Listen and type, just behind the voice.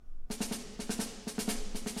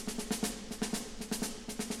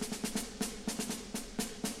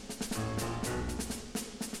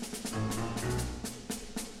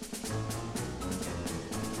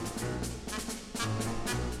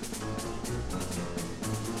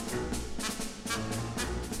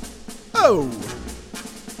Whoa!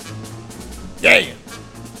 Yeah.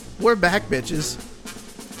 We're back, bitches.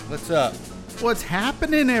 What's up? What's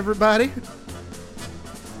happening, everybody?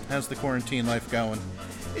 How's the quarantine life going?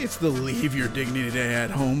 It's the Leave Your Dignity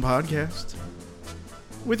at Home podcast.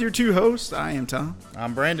 With your two hosts, I am Tom.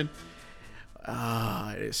 I'm Brandon.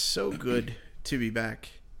 It is so good to be back.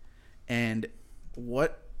 And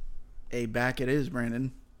what a back it is,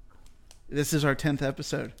 Brandon. This is our 10th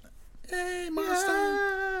episode. Hey, monster.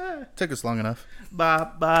 Took us long enough.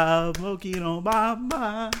 Ba ba, Pokino, ba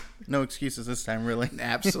ba. No excuses this time, really.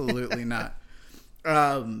 Absolutely not.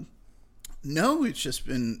 No, it's just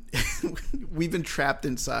been we've been trapped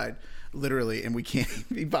inside, literally, and we can't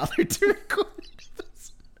be bothered to record.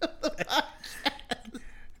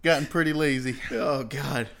 Gotten pretty lazy. Oh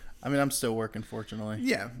God! I mean, I'm still working, fortunately.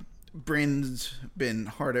 Yeah, Brandon's been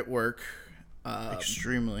hard at work.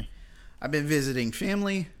 Extremely. I've been visiting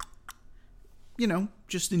family. You know,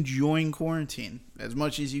 just enjoying quarantine as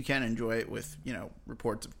much as you can enjoy it with, you know,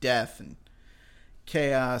 reports of death and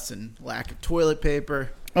chaos and lack of toilet paper.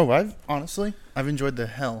 Oh, I've enjoyed the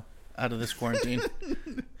hell out of this quarantine.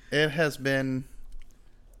 It has been,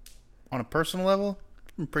 on a personal level,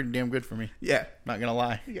 been pretty damn good for me. Yeah. Not gonna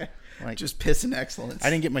lie. Yeah. Like, just pissing excellence. I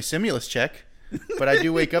didn't get my stimulus check, but I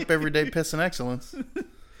do wake up every day pissing excellence.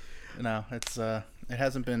 No, it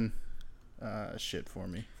hasn't been shit for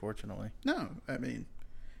me, fortunately. No, I mean,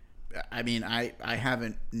 I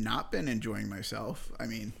haven't not been enjoying myself. I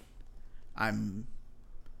mean, I'm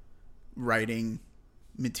writing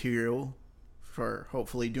material for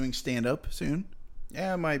hopefully doing stand-up soon.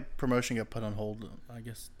 Yeah, my promotion got put on hold. I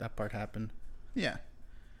guess that part happened. Yeah.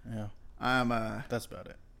 Yeah. That's about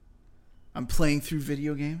it. I'm playing through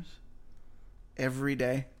video games every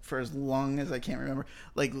day for as long as I can't remember.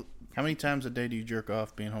 Like, how many times a day do you jerk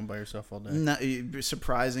off being home by yourself all day? not,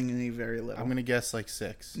 surprisingly very little. I'm going to guess like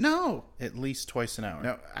 6. No. At least twice an hour.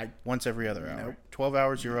 No, once every other hour. Nope. 12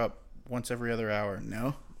 hours you're up once every other hour.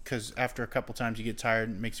 No. Because after a couple times you get tired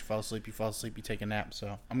and it makes you fall asleep, you take a nap.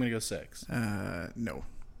 So I'm going to go 6. No.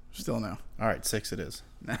 Still no. All right, 6 it is.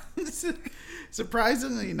 No.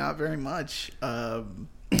 Surprisingly, not very much.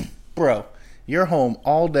 Bro, you're home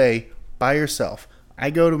all day by yourself. I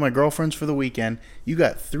go to my girlfriend's for the weekend. You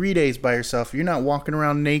got 3 days by yourself. You're not walking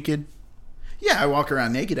around naked. Yeah, I walk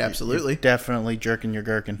around naked, absolutely. You're definitely jerking your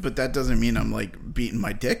gherkin. But that doesn't mean I'm, like, beating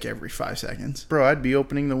my dick every 5 seconds. Bro, I'd be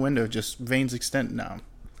opening the window, just veins extend now.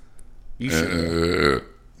 You should.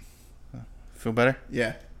 Feel better?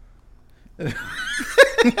 Yeah. No.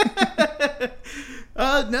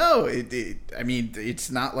 I mean, it's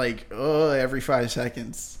not like, every 5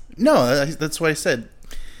 seconds. No, that's what I said.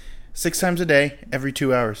 6 times a day, every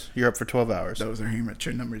 2 hours. You're up for 12 hours. Those are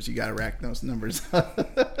amateur numbers. You got to rack those numbers up.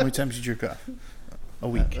 How many times you jerk off? A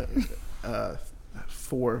week.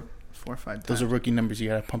 4 or 5 times. Those are rookie numbers. You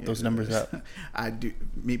got to pump those numbers up.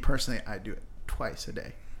 Me personally, I do it twice a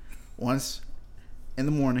day. Once in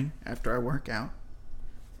the morning after I work out,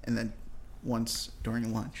 and then once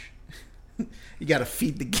during lunch. You got to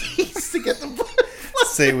feed the geese to get the blood.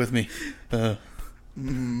 Say it with me.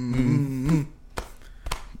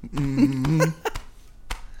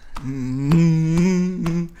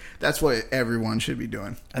 That's what everyone should be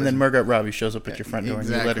doing. And then Margaret Robbie shows up at your front door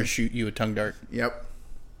exactly. and you let her shoot you a tongue dart. Yep.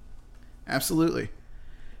 Absolutely.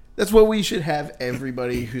 That's what we should have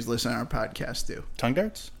everybody who's listening to our podcast do. Tongue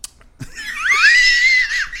darts?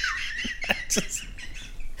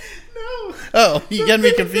 No. Oh, you got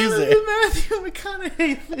me confused there. The Matthew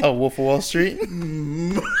McConaughey thing. Oh, Wolf of Wall Street?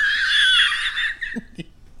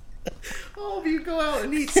 All of you go out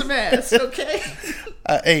and eat some ass, okay?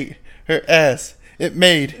 I ate her ass. It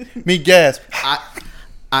made me gasp. I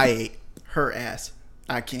ate her ass.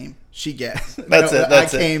 I came. She gasped. That's it.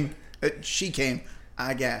 That's I came. She came.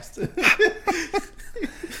 I gasped.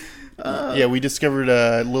 Yeah, we discovered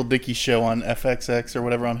a Lil Dicky show on FXX or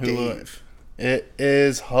whatever on Hulu. Dave. It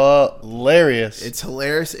is hilarious. It's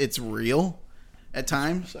hilarious. It's real at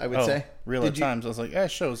times, I would say. Real at times. I was like,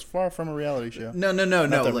 that show is far from a reality show. No. Not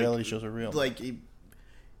that reality shows are real. Like,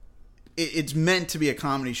 it's meant to be a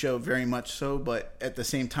comedy show, very much so, but at the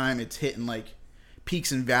same time, it's hitting, like,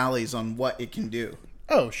 peaks and valleys on what it can do.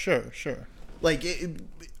 Oh, sure. Like,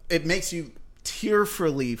 it makes you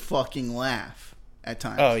tearfully fucking laugh at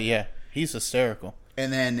times. Oh, yeah. He's hysterical.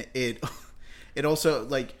 And then it also,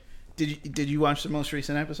 like, did you watch the most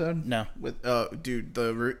recent episode? No. With dude,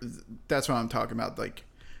 that's what I'm talking about. Like,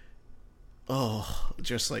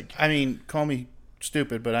 just like, I mean, call me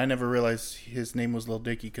stupid, but I never realized his name was Lil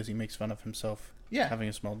Dicky because he makes fun of himself. Yeah. Having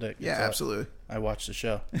a small dick. Yeah, absolutely. I watched the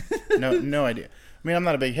show. No idea. I mean, I'm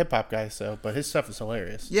not a big hip hop guy, but his stuff is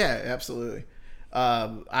hilarious. Yeah, absolutely.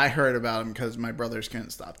 I heard about him because my brothers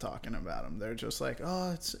couldn't stop talking about him. They're just like,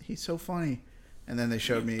 oh, he's so funny. And then they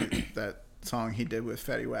showed me that song he did with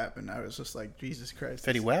Fetty Wap, and I was just like, Jesus Christ.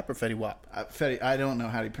 Fetty Wap or Fetty Wap? Fetty, I don't know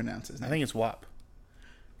how to pronounce his name. I think it's Wap.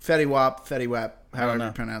 Fetty Wap, however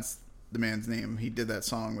you pronounce the man's name. He did that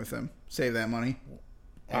song with him. Save That Money.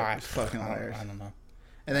 It was fucking hilarious. I don't know.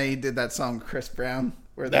 And then he did that song with Chris Brown,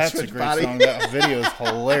 where that's a great song. That video is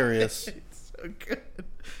hilarious. It's so good.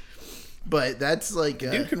 But that's like...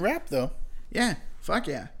 Dude can rap, though. Yeah. Fuck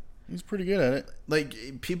yeah. He's pretty good at it.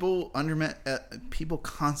 Like, people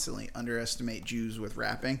constantly underestimate Jews with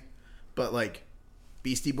rapping. But, like,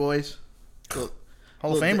 Beastie Boys... Hall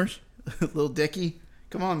of Famers. Lil Dicky.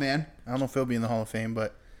 Come on, man. I don't know if he'll be in the Hall of Fame,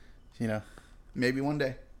 but, you know. Maybe one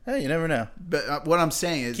day. Hey, you never know. But what I'm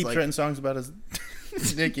saying is... Keep writing songs about his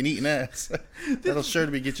dick and eating ass. That'll sure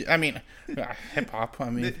to be get you... I mean, hip-hop, I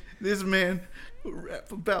mean... This man will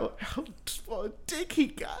rap about how small a dick he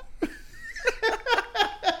got.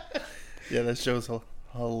 Yeah, that show's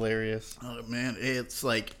hilarious. Oh, man. It's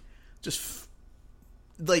like... Just...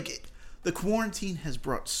 Like, the quarantine has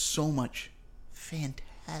brought so much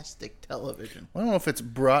fantastic television. I don't know if it's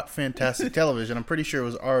brought fantastic television. I'm pretty sure it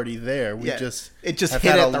was already there. It just hit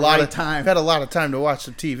at the right time. We've had a lot of time to watch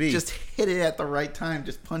some TV. Just hit it at the right time.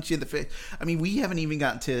 Just punch you in the face. I mean, we haven't even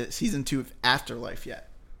gotten to season 2 of Afterlife yet.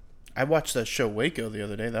 I watched that show Waco the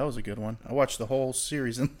other day. That was a good one. I watched the whole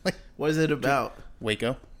series. And what is it about?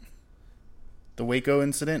 Waco. The Waco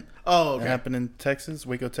incident. Oh, okay. That happened in Texas,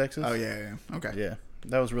 Waco, Texas. Oh, yeah. Okay. Yeah.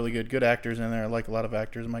 That was really good. Good actors in there. I like a lot of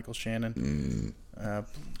actors. Michael Shannon.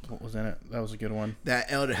 What was in it? That was a good one. That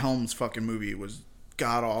Ed Helms fucking movie was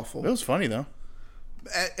god awful. It was funny though.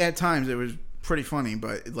 At times it was pretty funny,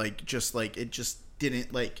 but it just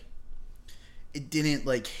didn't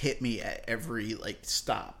hit me at every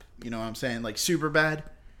stop. You know what I'm saying? Like Superbad,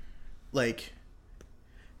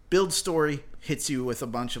 build story hits you with a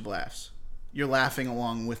bunch of laughs. You're laughing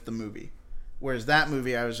along with the movie. Whereas that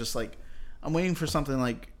movie, I was just like, I'm waiting for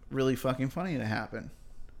something really fucking funny to happen.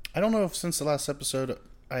 I don't know if since the last episode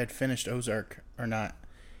I had finished Ozark or not.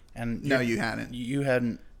 And no, you hadn't. You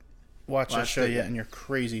hadn't watched that show yet, and you're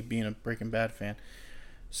crazy being a Breaking Bad fan.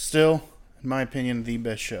 Still, in my opinion, the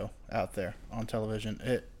best show out there on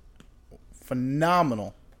television.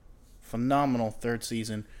 Phenomenal third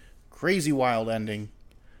season. Crazy wild ending.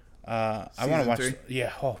 I want to watch.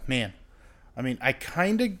 Yeah. Oh man. I mean, I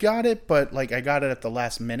kind of got it, but I got it at the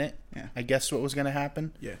last minute. Yeah. I guessed what was going to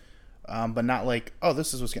happen. Yeah. But not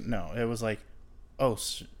this is what's going to... No, it was I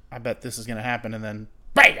bet this is going to happen, and then,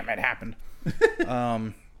 bam, it happened.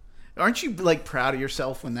 Aren't you, proud of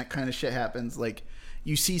yourself when that kind of shit happens?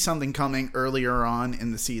 You see something coming earlier on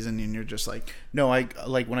in the season, and you're just like... No,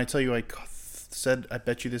 when I tell you I said, I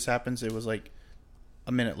bet you this happens, it was, a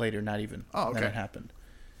minute later, not even. Oh, okay. Then it happened.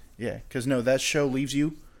 Yeah, because, no, that show leaves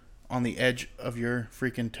you on the edge of your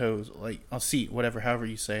freaking toes, a seat, however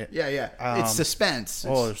you say it. Yeah. It's suspense.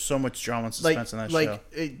 There's so much drama and suspense in that show.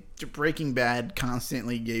 Breaking Bad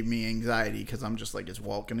constantly gave me anxiety because I'm just is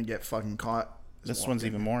Walt gonna get fucking caught? This one's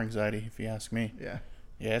even more anxiety, if you ask me. Yeah,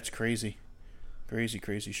 it's crazy,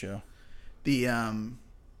 crazy show. The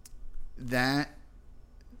that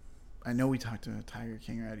I know we talked about Tiger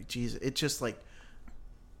King already. Jeez, it's just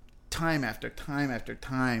time after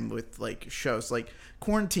time with shows.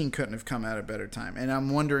 Quarantine couldn't have come at a better time, and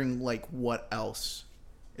I'm wondering what else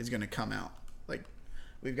is going to come out.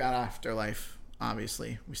 We've got Afterlife,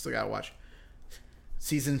 obviously. We still got to watch.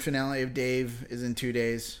 Season finale of Dave is in 2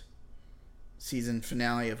 days. Season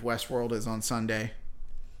finale of Westworld is on Sunday.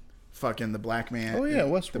 Fucking the black man. Oh yeah,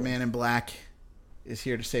 Westworld. The man in black is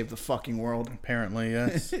here to save the fucking world. Apparently,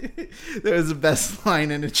 yes. That was the best line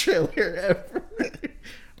in a trailer ever.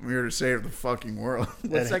 I'm here to save the fucking world.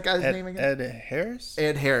 What's that guy's name again? Ed Harris?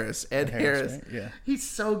 Ed Harris. Right? Yeah. He's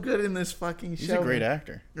so good in this fucking show. He's a great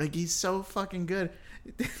actor. He's so fucking good.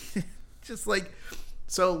 Just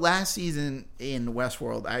so last season in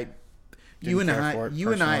Westworld, you and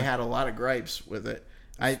I had a lot of gripes with it.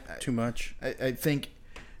 Too much. I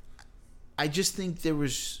just think there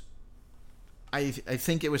was. I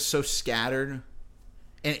think it was so scattered,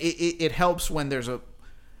 and it helps when there's a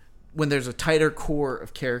tighter core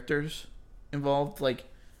of characters involved.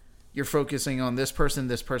 You're focusing on this person,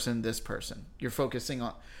 this person, this person. You're focusing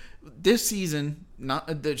on this season.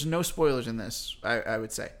 There's no spoilers in this. I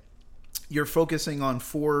would say you're focusing on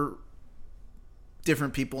 4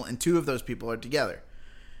 different people, and 2 of those people are together.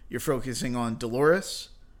 You're focusing on Dolores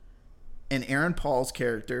and Aaron Paul's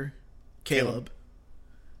character, Caleb.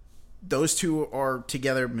 Those 2 are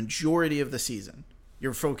together majority of the season.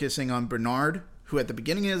 You're focusing on Bernard, who at the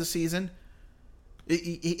beginning of the season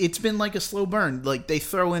It's been like a slow burn. Like, they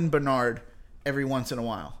throw in Bernard every once in a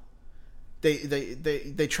while.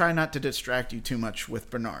 They try not to distract you too much with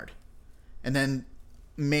Bernard. And then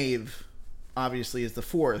Maeve, obviously, is the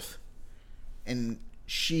fourth. And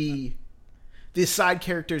the side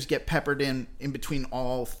characters get peppered in between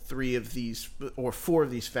all three of these, or four of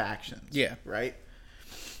these factions. Yeah. Right?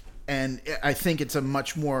 And I think it's a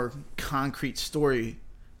much more concrete story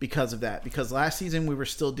because of that. Because last season we were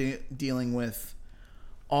still dealing with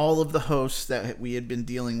all of the hosts that we had been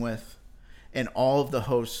dealing with. And all of the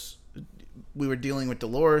hosts, we were dealing with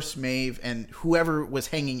Dolores, Maeve, and whoever was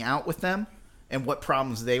hanging out with them and what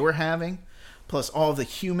problems they were having. Plus all of the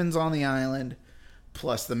humans on the island.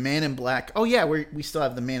 Plus the Man in Black. Oh, yeah, we still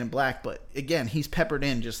have the Man in Black. But, again, he's peppered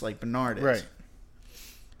in just like Bernard is. Right.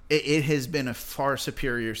 It has been a far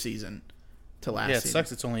superior season to last season. Yeah, it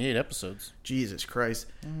sucks it's only 8 episodes. Jesus Christ.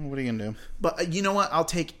 What are you going to do? But you know what? I'll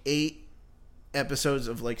take 8 episodes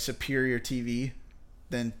of, like, superior TV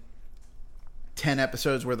than 10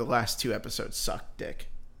 episodes where the last 2 episodes suck dick.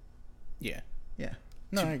 Yeah. Yeah.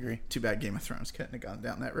 No, I agree. Too bad Game of Thrones couldn't have gone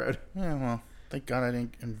down that road. Yeah, well, thank God I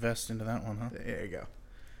didn't invest into that one, huh? There you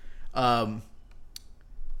go.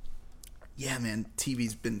 Yeah, man,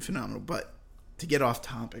 TV's been phenomenal. But to get off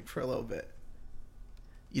topic for a little bit,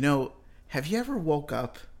 you know, have you ever woke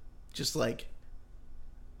up just like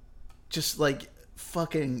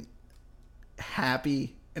fucking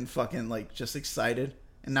happy and fucking like just excited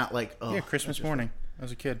and not like, oh, yeah, Christmas morning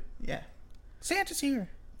as a kid. Yeah. Santa's here.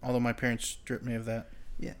 Although my parents stripped me of that.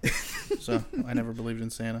 Yeah. So I never believed in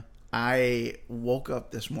Santa. I woke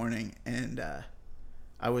up this morning and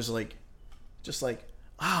I was like, just like,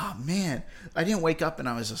 oh man. I didn't wake up and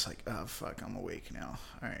I was just like, oh fuck, I'm awake now.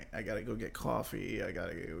 All right, I gotta go get coffee. I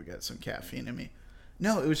gotta go get some caffeine in me.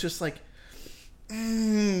 No, it was just like,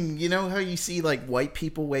 you know how you see like white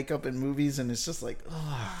people wake up in movies and it's just like,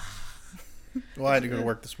 oh. Well, I had to go to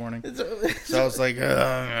work this morning. So I was like,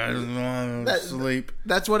 I just want to sleep.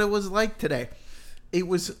 That's what it was like today. It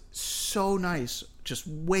was so nice just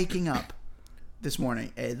waking up this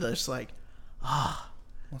morning and just like, well,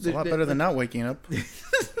 it's a lot better than not waking up.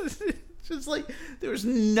 Just like, there was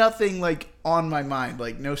nothing like on my mind,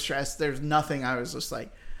 like no stress. There's nothing. I was just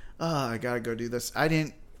like, oh, I gotta go do this. I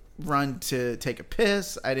didn't run to take a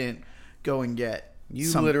piss. I didn't go and get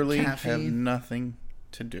some literally caffeine. Have nothing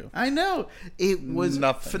to do. I know. It was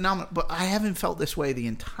nothing. phenomenal. But I haven't felt this way the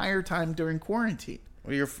entire time during quarantine.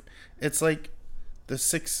 Well, it's like the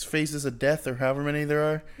 6 phases of death, or however many there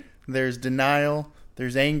are. There's denial.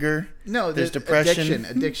 There's anger. No, there's depression.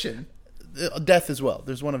 Addiction. Death as well.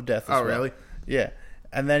 There's one of death as well. Oh, really? Yeah.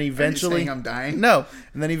 And then eventually... Are you saying I'm dying? No.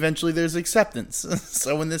 And then eventually there's acceptance.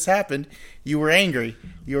 So when this happened, you were angry.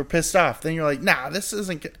 You were pissed off. Then you're like, nah, this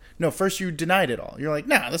isn't... No, first you denied it all. You're like,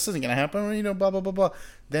 nah, this isn't going to happen. You know, blah, blah, blah, blah.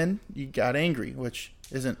 Then you got angry, which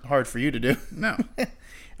isn't hard for you to do. No.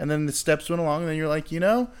 And then the steps went along, and then you're like, you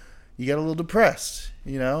know, you got a little depressed,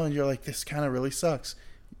 you know, and you're like, this kind of really sucks.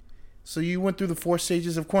 So you went through the 4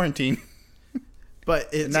 stages of quarantine.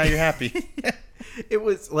 But now you're happy. It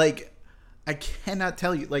was like, I cannot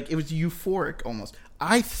tell you, like, it was euphoric almost.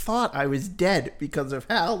 I thought I was dead because of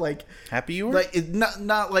how, like... Happy you were? Like,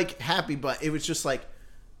 not like happy, but it was just like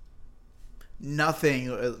nothing.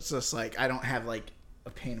 It's just like, I don't have like a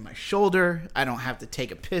pain in my shoulder. I don't have to take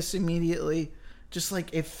a piss immediately. Just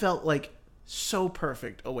like, it felt like so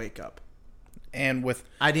perfect a wake up. And with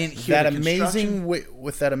I didn't hear that amazing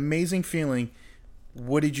with that amazing feeling,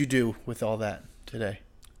 what did you do with all that today?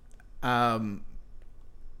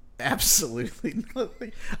 Absolutely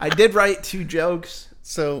nothing. I did write 2 jokes.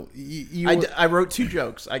 So I wrote 2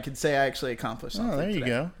 jokes. I could say I actually accomplished something. Oh, there you today.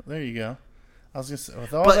 go. There you go. I was gonna say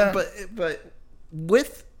with all that, but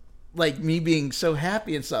with like me being so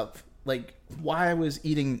happy and stuff, like why I was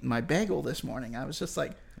eating my bagel this morning, I was just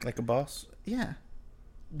like a boss. Yeah.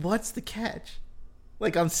 What's the catch?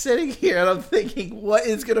 Like, I'm sitting here and I'm thinking, what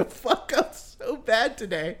is gonna fuck up so bad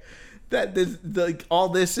today that all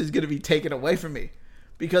this is gonna be taken away from me?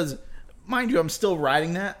 Because, mind you, I'm still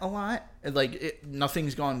riding that a lot. And like,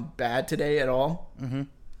 nothing's gone bad today at all. Mm-hmm.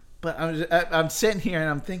 But I'm sitting here and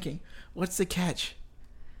I'm thinking, what's the catch?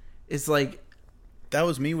 It's like, that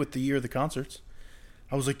was me with the year of the concerts.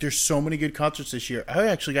 I was like, there's so many good concerts this year. I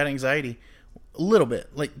actually got anxiety a little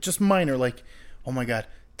bit, like just minor, like, oh my God,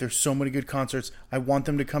 there's so many good concerts. I want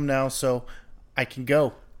them to come now so I can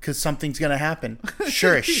go because something's going to happen.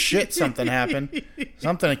 Sure as shit something happened.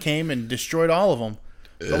 Something came and destroyed all of them.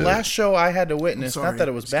 The last show I had to witness, not that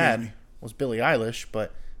it was bad, was Billie Eilish,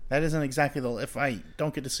 but that isn't exactly if I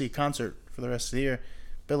don't get to see a concert for the rest of the year,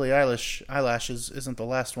 Billie Eilish Eyelashes isn't the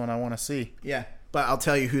last one I want to see. Yeah, but I'll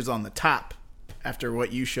tell you who's on the top after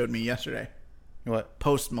what you showed me yesterday. What?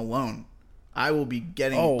 Post Malone. I will be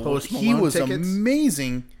getting Oh, Post Malone he was tickets.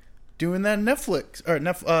 amazing doing that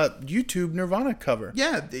YouTube Nirvana cover.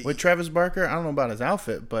 Yeah. With Travis Barker. I don't know about his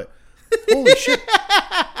outfit, but holy shit.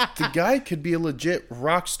 The guy could be a legit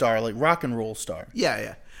rock star, like rock and roll star.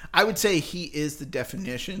 Yeah. I would say he is the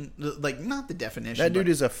definition. Like, not the definition. That dude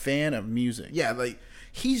is a fan of music. Yeah, like,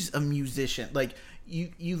 he's a musician. Like,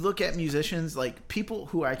 you look at musicians, like, people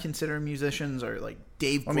who I consider musicians are, like,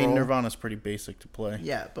 Dave Grohl. I mean, Nirvana's pretty basic to play.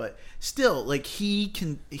 Yeah, but still, like, he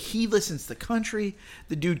listens to country.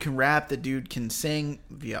 The dude can rap. The dude can sing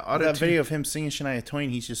via auto-tune. That video of him singing Shania Twain,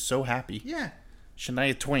 he's just so happy. Yeah.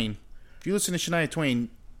 Shania Twain. If you listen to Shania Twain,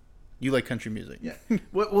 you like country music. Yeah.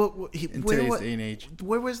 In today's day and age.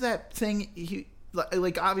 Where was that thing?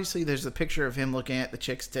 Like, obviously, there's a picture of him looking at the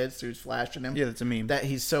chick's tits who's flashing him. Yeah, that's a meme. That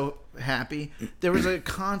he's so happy. There was a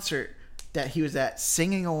concert that he was at,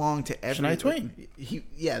 singing along to every... Shania Twain.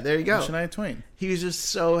 There you go. Shania Twain. He was just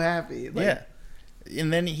so happy. Like, yeah.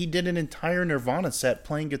 And then he did an entire Nirvana set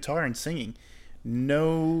playing guitar and singing.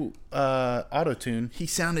 No auto-tune. He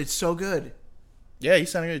sounded so good. Yeah, he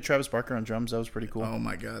sounded good. Travis Barker on drums. That was pretty cool. Oh,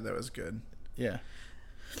 my God. That was good. Yeah.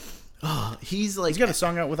 Oh, he's like... He's got a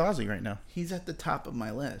song out with Ozzy right now. He's at the top of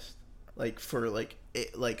my list. Like, for, like,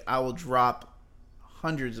 I will drop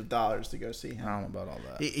hundreds of dollars to go see him. I don't know about all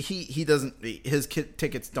that. He doesn't... His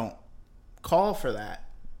tickets don't call for that.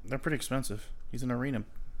 They're pretty expensive. He's an arena.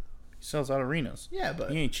 He sells out arenas. Yeah,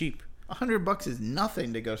 but... He ain't cheap. $100 is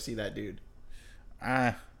nothing to go see that dude.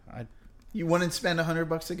 You wouldn't spend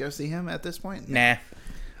 $100 to go see him at this point? Nah.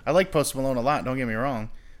 I like Post Malone a lot, don't get me wrong.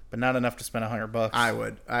 But not enough to spend $100. I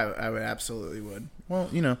would. I would absolutely would. Well,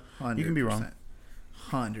 you know, 100%. you can be wrong.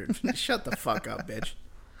 100. Shut the fuck up, bitch.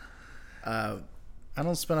 I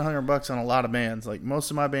don't spend $100 on a lot of bands. Like, most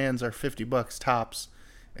of my bands are $50 tops,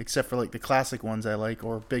 except for like the classic ones I like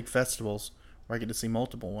or big festivals where I get to see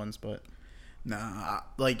multiple ones. But nah,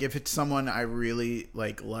 like if it's someone I really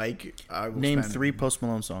like, I will name spend 3 Post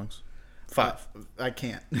Malone songs. 5. I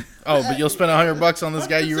can't. Oh, but you'll spend $100 on this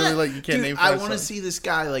guy you really like. You can't Dude, name 5 I want to songs. see this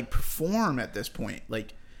guy like perform at this point.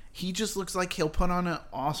 Like, he just looks like he'll put on an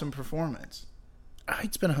awesome performance.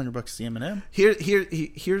 I'd spend $100 to see Eminem.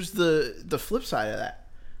 Here's the flip side of that.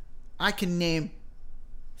 I can name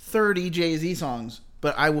 30 Jay-Z songs,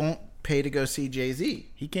 but I won't pay to go see Jay-Z.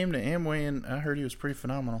 He came to Amway, and I heard he was pretty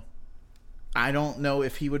phenomenal. I don't know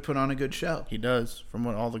if he would put on a good show. He does, from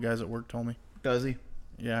what all the guys at work told me. Does he?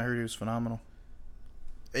 Yeah, I heard he was phenomenal.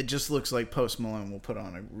 It just looks like Post Malone will put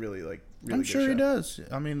on a really I'm good sure show. he does.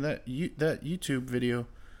 I mean, that YouTube video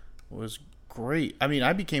was great. I mean,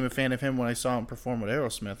 I became a fan of him when I saw him perform with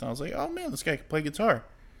Aerosmith. I was like, oh man, this guy can play guitar.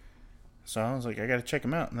 So I was like, I got to check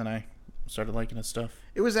him out. And then I started liking his stuff.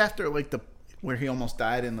 It was after where he almost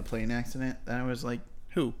died in the plane accident. And I was like,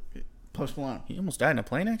 Who? Post Malone. He almost died in a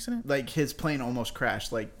plane accident? Like, his plane almost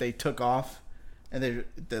crashed. Like, they took off, and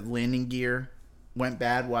the landing gear went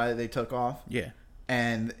bad while they took off. Yeah.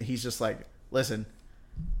 And he's just like, listen,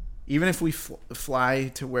 even if we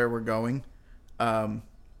fly to where we're going, the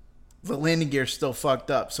landing gear's still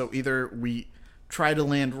fucked up. So either we try to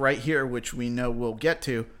land right here, which we know we'll get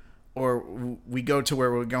to, or we go to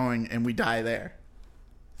where we're going and we die there.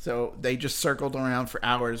 So they just circled around for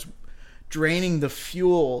hours, draining the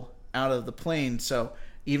fuel out of the plane. So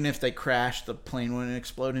even if they crashed, the plane wouldn't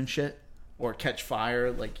explode and shit or catch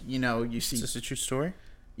fire. Like, you see. Is this a true story?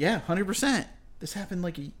 Yeah, 100%. This happened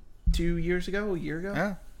like 2 years ago, a year ago.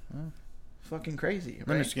 Yeah. Fucking crazy, right?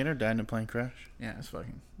 Leonard Skinner died in a plane crash. Yeah, it's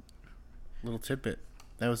fucking... Little tidbit.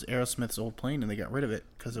 That was Aerosmith's old plane, and they got rid of it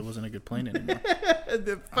because it wasn't a good plane anymore.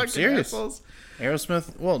 The fucking serious. assholes.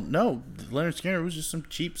 Aerosmith, well, no. Leonard Skinner was just some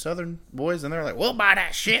cheap Southern boys, and they're like, we'll buy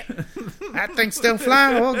that shit. That thing's still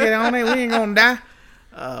flying. We'll get on it. We ain't gonna die.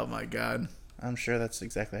 Oh, my God. I'm sure that's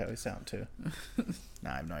exactly how he sounded, too.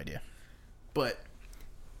 Nah, I have no idea. But...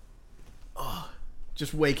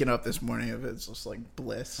 just waking up this morning, it's just like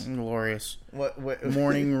bliss. Glorious. What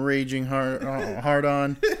Morning raging hard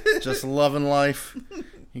on. Just loving life.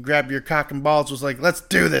 You grab your cock and balls, was like, let's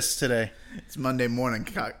do this today. It's Monday morning.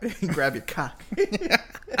 Grab your cock.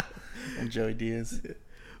 And Joey Diaz.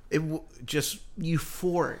 Just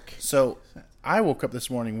euphoric. So, I woke up this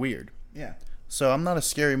morning weird. Yeah. So, I'm not a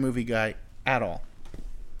scary movie guy at all.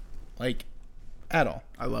 Like, at all.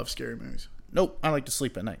 I love scary movies. Nope, I like to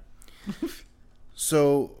sleep at night.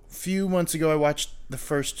 So, a few months ago, I watched the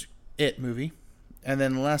first It movie. And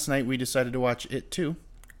then last night, we decided to watch It 2.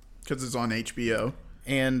 Because it's on HBO.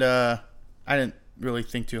 And I didn't really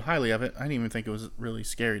think too highly of it. I didn't even think it was really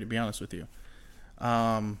scary, to be honest with you.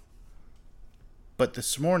 But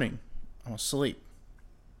this morning, I was asleep.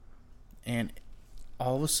 And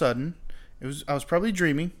all of a sudden, I was probably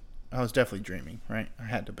dreaming. I was definitely dreaming, right? I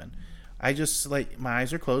had to have been. I just, like, my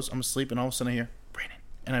eyes are closed. I'm asleep, and all of a sudden I hear, Brandon.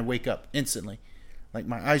 And I wake up instantly. Like,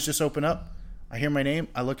 my eyes just open up. I hear my name.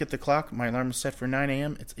 I look at the clock. My alarm is set for 9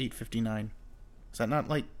 a.m. It's 8:59. Is that not,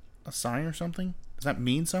 like, a sign or something? Does that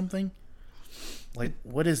mean something? Like,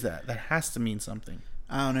 what is that? That has to mean something.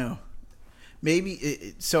 I don't know.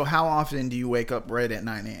 Maybe. So how often do you wake up right at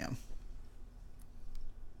 9 a.m.?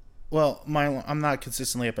 Well, I'm not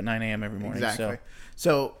consistently up at 9 a.m. every morning. Exactly.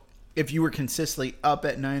 So if you were consistently up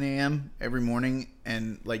at 9 a.m. every morning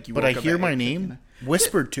and, like, you but woke I up hear at my 8:59 name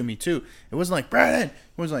whispered to me, too. It wasn't like, Brandon. It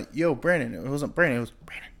wasn't like, yo, Brandon. It wasn't Brandon. It was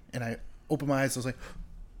Brandon. And I opened my eyes. I was like,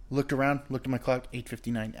 looked around, looked at my clock,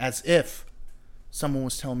 8:59. As if someone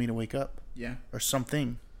was telling me to wake up. Yeah. Or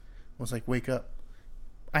something was like, wake up.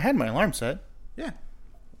 I had my alarm set. Yeah.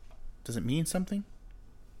 Does it mean something?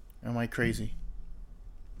 Or am I crazy?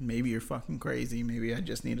 Maybe you're fucking crazy. Maybe I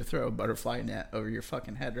just need to throw a butterfly net over your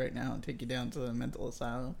fucking head right now and take you down to the mental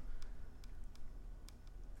asylum.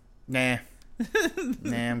 Nah.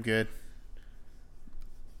 Nah, I'm good.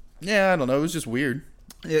 Yeah, I don't know. It was just weird.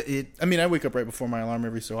 I mean, I wake up right before my alarm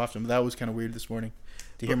every so often, but that was kind of weird this morning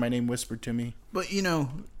to hear my name whispered to me. But, you know,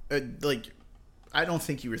 like, I don't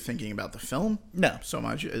think you were thinking about the film. No. So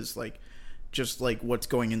much as, like, just, like, what's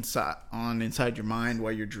going inside your mind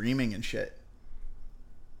while you're dreaming and shit.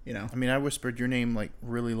 You know? I mean, I whispered your name, like,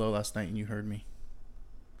 really low last night, and you heard me.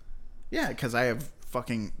 Yeah, because I have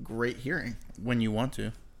fucking great hearing. When you want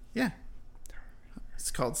to. Yeah. It's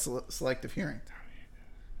called selective hearing.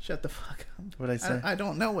 Shut the fuck up. What'd I say? I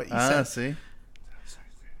don't know what you said. See?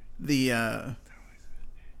 I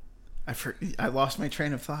lost my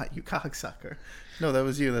train of thought, you cocksucker. No, that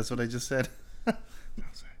was you. That's what I just said.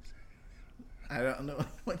 I don't know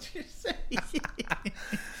what you're saying.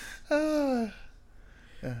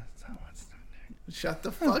 Shut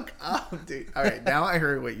the fuck up, dude. All right, now I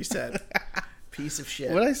heard what you said. Piece of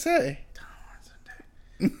shit. What'd I say? Tom wants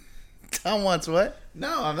something. Tom wants what?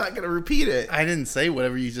 No, I'm not going to repeat it. I didn't say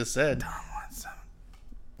whatever you just said. Tom wants some.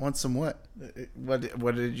 Want some what?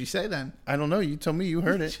 What did you say then? I don't know. You told me you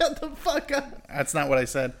heard it. Shut the fuck up. That's not what I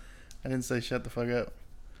said. I didn't say shut the fuck up.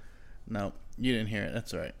 No, you didn't hear it.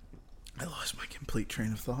 That's all right. I lost my complete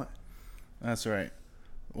train of thought. That's all right.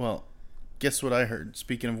 Well, guess what I heard?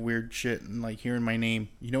 Speaking of weird shit and, like, hearing my name.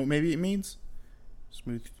 You know what maybe it means?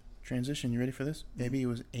 Smooth transition. You ready for this? Maybe it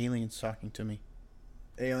was aliens talking to me.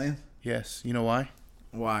 Alien? Yes. You know why?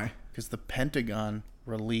 Why? Because the Pentagon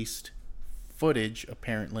released footage,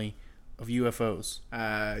 apparently, of UFOs.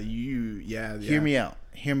 Yeah. Hear me out.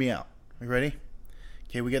 Hear me out. You ready?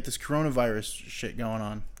 Okay, we got this coronavirus shit going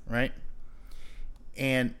on, right?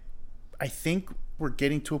 And I think we're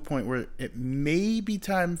getting to a point where it may be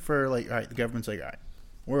time for, like, all right, the government's like, all right,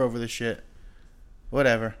 we're over this shit.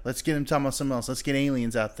 Whatever. Let's get them talking about something else. Let's get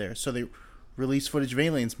aliens out there. So they release footage of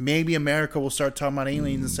aliens. Maybe America will start talking about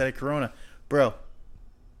aliens instead of corona. Bro,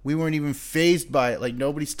 we weren't even phased by it. Like,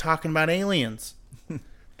 nobody's talking about aliens.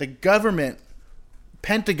 The government,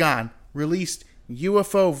 Pentagon, released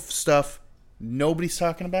UFO stuff. Nobody's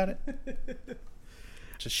talking about it.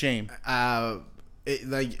 It's a shame.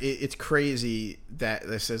 It's crazy that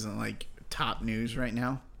this isn't, like, top news right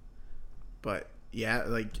now. But yeah,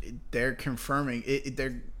 like, they're confirming it.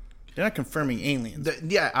 They're not confirming aliens.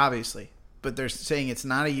 Yeah, obviously, but they're saying it's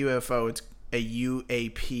not a UFO. It's a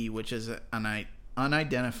UAP, which is an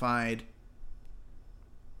unidentified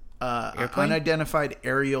unidentified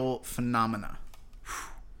aerial phenomena.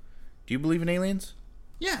 Do you believe in aliens?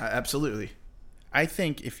 Yeah, absolutely. I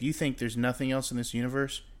think if you think there's nothing else in this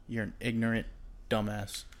universe, you're an ignorant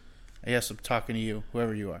dumbass. Yes, I'm talking to you,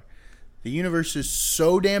 whoever you are. The universe is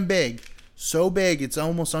so damn big, so big, it's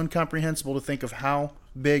almost incomprehensible to think of how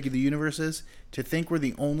big the universe is. To think we're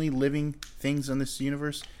the only living things in this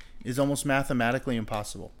universe is almost mathematically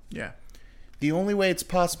impossible. Yeah. The only way it's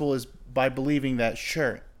possible is by believing that,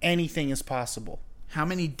 sure, anything is possible. How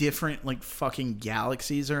many different, like, fucking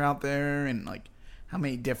galaxies are out there, and, like, how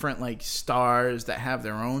many different, like, stars that have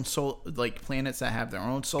their own planets that have their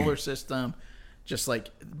own solar system, just, like,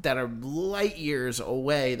 that are light years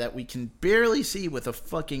away that we can barely see with a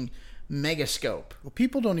fucking megascope. Well,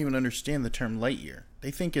 people don't even understand the term light year.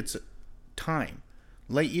 They think it's time.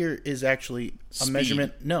 Light year is actually a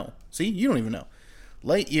measurement. No. See, you don't even know.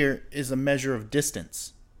 Light year is a measure of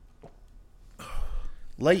distance.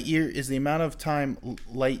 Light year is the amount of time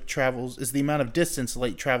light travels, is the amount of distance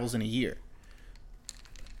light travels in a year.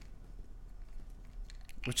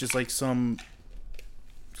 Which is like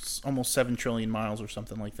almost 7 trillion miles or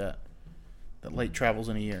something like that. That light travels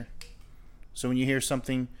in a year. So when you hear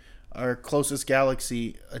something, Our closest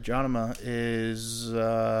galaxy, Andromeda, is,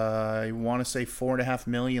 I want to say 4.5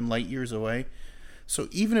 million light years away. So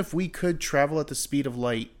even if we could travel at the speed of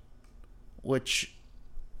light, which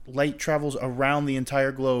light travels around the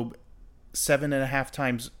entire globe 7.5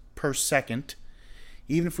 times per second,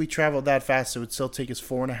 even if we traveled that fast, it would still take us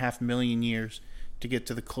 4.5 million years to get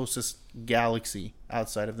to the closest galaxy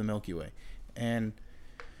outside of the Milky Way. And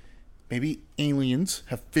maybe aliens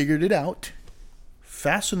have figured it out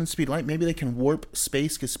faster than speed of light. Maybe they can warp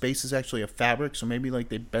space because space is actually a fabric. So maybe like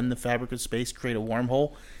they bend the fabric of space, create a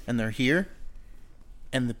wormhole, and they're here.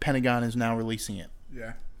 And the Pentagon is now releasing it.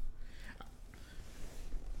 Yeah.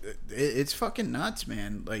 It's fucking nuts,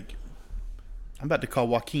 man. Like, I'm about to call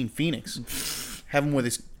Joaquin Phoenix. Have him with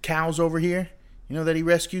his cows over here, you know, that he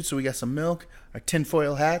rescued. So we got some milk, our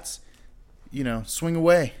tinfoil hats. You know, swing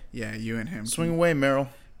away. Yeah, you and him. Swing away, Meryl.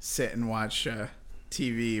 Sit and watch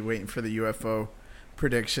TV waiting for the UFO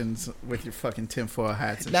predictions with your fucking tinfoil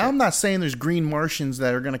hats and Now, shit. I'm not saying there's green Martians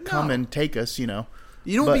that are going to come and take us, you know.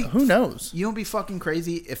 But who knows? You don't be fucking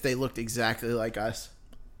crazy if they looked exactly like us.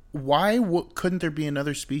 Why couldn't there be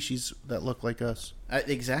another species that looked like us?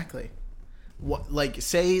 Exactly. What, like,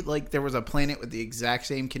 say, like, there was a planet with the exact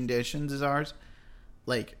same conditions as ours.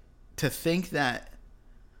 Like, to think that,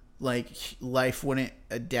 like, life wouldn't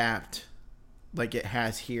adapt like it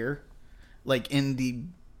has here. Like, in the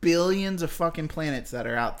billions of fucking planets that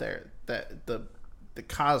are out there, that the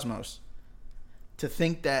cosmos. To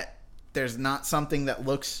think that there's not something that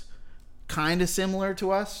looks kind of similar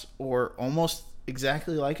to us or almost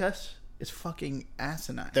exactly like us is fucking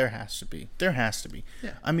asinine. There has to be. There has to be.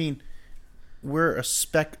 Yeah. I mean, we're a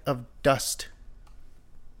speck of dust.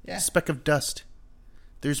 Yeah. Speck of dust.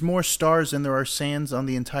 There's more stars than there are sands on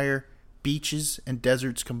the entire beaches and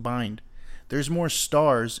deserts combined. There's more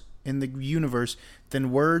stars in the universe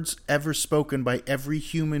than words ever spoken by every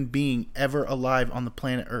human being ever alive on the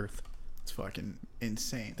planet Earth. It's fucking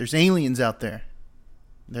insane. There's aliens out there.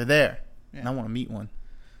 They're there. Yeah. And I want to meet one.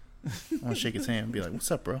 I want to shake his hand and be like,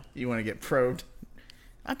 what's up, bro? You want to get probed?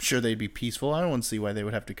 I'm sure they'd be peaceful. I don't see why they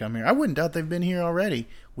would have to come here. I wouldn't doubt they've been here already.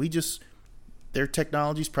 Their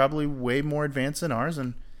technology's probably way more advanced than ours,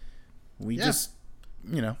 and we just,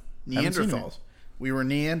 you know, Neanderthals. We were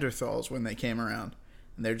Neanderthals when they came around,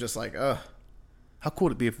 and they're just like, ugh. How cool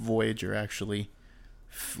would it be if Voyager actually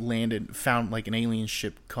found like an alien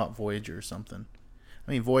ship, caught Voyager or something?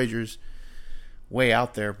 I mean, Voyager's way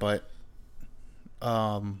out there, but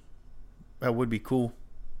that would be cool.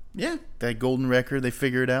 Yeah. That golden record, they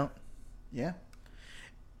figure it out. Yeah.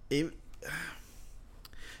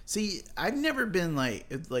 See, I've never been like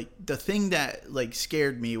the thing that like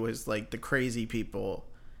scared me was like the crazy people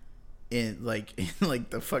in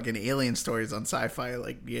the fucking alien stories on sci-fi.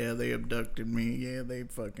 Like, yeah, they abducted me. Yeah, they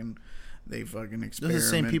fucking experimented. Those are the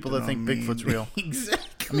same people that think Bigfoot's real.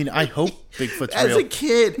 Exactly. I mean, I hope Bigfoot's As real.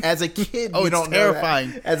 As a kid, Oh, you it's don't terrifying.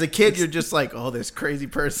 know that. As a kid, you're just like, oh, this crazy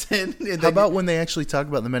person. And How about when they actually talk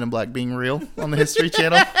about the Men in Black being real on the History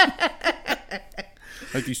Channel?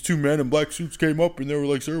 Like these two men in black suits came up and they were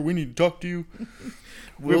like, "Sir, we need to talk to you."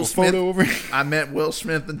 Will Smith, photo over here. I met Will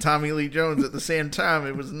Smith and Tommy Lee Jones at the same time.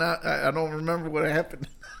 It was not. I don't remember what happened.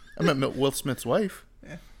 I met Will Smith's wife.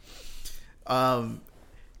 Yeah.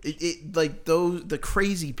 Like the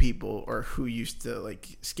crazy people are who used to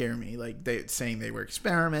like scare me. Like they saying they were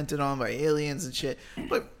experimented on by aliens and shit.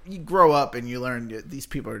 But you grow up and you learn that these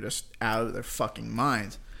people are just out of their fucking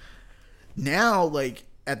minds. Now, like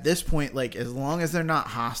at this point, like as long as they're not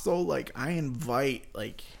hostile, like I invite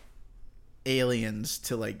like aliens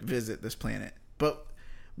to like visit this planet. But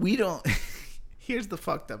we don't. Here's the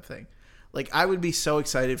fucked up thing. Like I would be so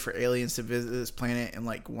excited for aliens to visit this planet and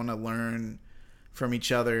like want to learn from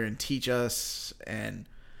each other and teach us and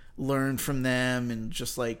learn from them and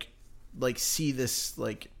just like see this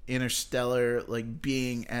like interstellar like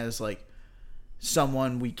being as like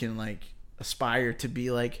someone we can like aspire to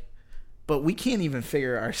be like, but we can't even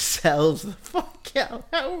figure ourselves the fuck out.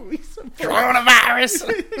 How are we supposed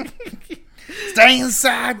Coronavirus. Stay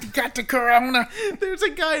inside. You got the corona. There's a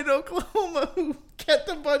guy in Oklahoma who kept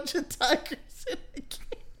a bunch of tigers in a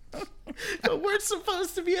cage. But we're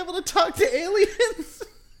supposed to be able to talk to aliens.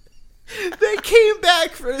 They came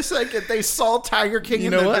back for a second. They saw Tiger King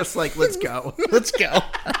and they're just like, let's go. Let's go.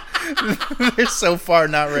 They're so far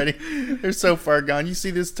not ready. They're so far gone. You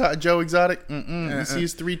see this Joe Exotic? You see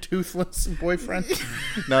his 3 toothless boyfriend?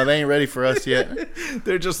 No, they ain't ready for us yet.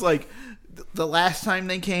 They're just like, the last time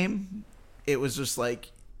they came, it was just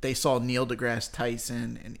like, they saw Neil deGrasse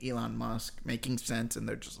Tyson and Elon Musk making sense, and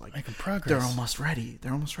they're just like, making progress. They're almost ready.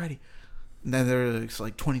 And then they're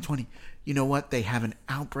like 2020. You know what? They have an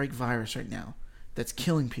outbreak virus right now. that's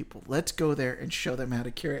killing people. Let's go there and show them how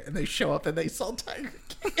to cure it. And they show up and they saw Tiger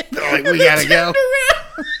King. They're like, we gotta go.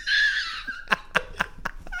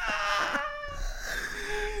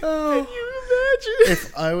 Can you imagine?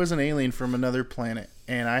 If I was an alien from another planet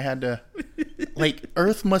and I had to, like,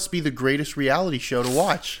 Earth must be the greatest reality show to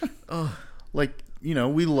watch. Like, you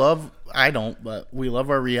know, I don't, but we love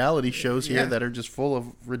our reality shows here that are just full of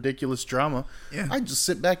ridiculous drama. Yeah. I just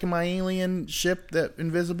sit back in my alien ship, that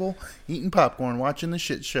invisible, eating popcorn, watching the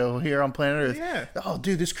shit show here on planet Earth. Yeah. Oh,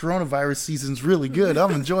 dude, this coronavirus season's really good.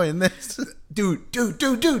 I'm enjoying this. Dude,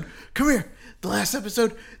 come here. The last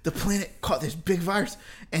episode, the planet caught this big virus,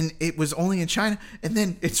 and it was only in China, and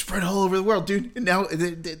then it spread all over the world, dude. And now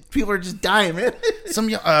people are just dying, man.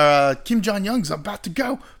 Kim Jong-un's about to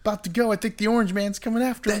go. I think the Orange Man's coming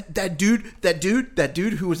after him. That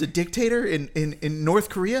dude who was a dictator in North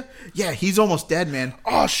Korea, yeah, he's almost dead, man.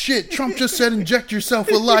 Oh, shit. Trump just said inject yourself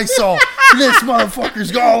with Lysol. This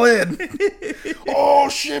motherfucker's all in. Oh,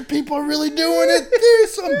 shit. People are really doing it.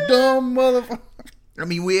 There's some dumb motherfucker. I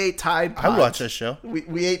mean, we ate Tide Pods. I watch that show.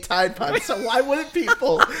 We ate Tide Pods, so why wouldn't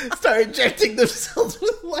people start injecting themselves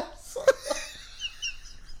with Lysol?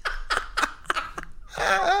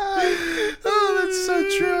 Oh, that's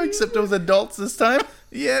so true. Except it was adults this time.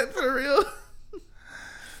 Yeah, for real.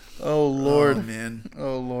 Oh, Lord. Oh, man.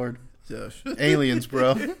 Oh, Lord. Josh. Aliens,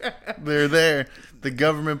 bro. They're there. The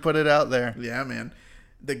government put it out there. Yeah, man.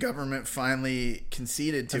 The government finally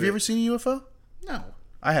conceded to Have you ever seen a UFO? No.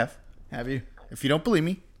 I have. Have you? If you don't believe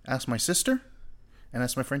me, ask my sister and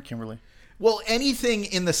ask my friend Kimberly. Well, anything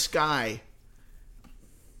in the sky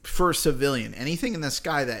for a civilian, anything in the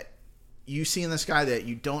sky that you see in the sky that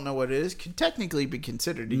you don't know what it is, could technically be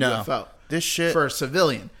considered a UFO. This shit. For a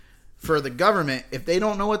civilian. For the government, if they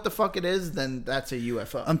don't know what the fuck it is, then that's a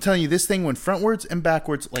UFO. I'm telling you, this thing went frontwards and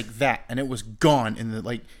backwards like that, and it was gone.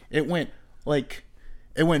 It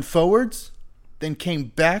went forwards, then came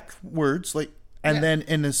backwards, then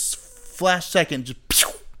in this flash second, just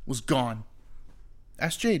was gone.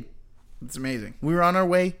 Ask Jade. It's amazing. We were on our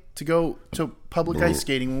way to go to public ice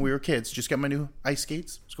skating when we were kids. Just got my new ice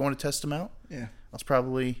skates. Was going to test them out. Yeah. I was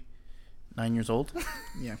probably 9 years old.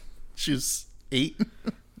 Yeah. She was 8.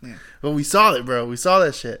 Yeah. But we saw it, bro. We saw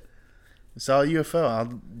that shit. We saw a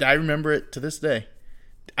UFO. I remember it to this day.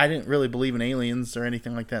 I didn't really believe in aliens or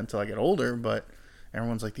anything like that until I got older, but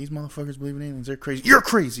everyone's like, these motherfuckers believe in aliens. They're crazy. You're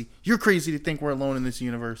crazy. You're crazy to think we're alone in this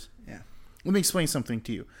universe. Yeah. Let me explain something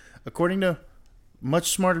to you. According to much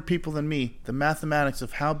smarter people than me, the mathematics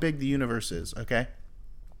of how big the universe is, okay?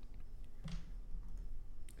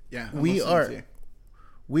 Yeah. We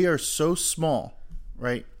are so small,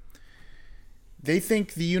 right? They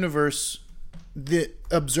think the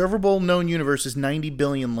observable known universe is 90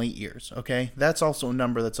 billion light years, okay? That's also a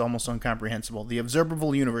number that's almost incomprehensible. The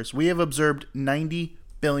observable universe, we have observed 90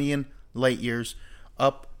 billion light years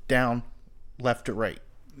up, down, left to right.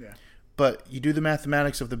 Yeah. But you do the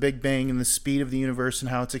mathematics of the Big Bang and the speed of the universe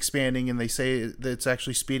and how it's expanding, and they say that it's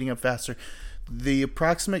actually speeding up faster. The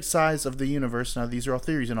approximate size of the universe, now these are all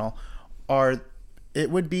theories and all,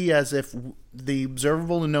 it would be as if the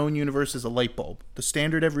observable and known universe is a light bulb, the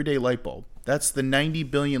standard everyday light bulb. That's the 90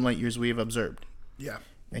 billion light years we have observed. Yeah.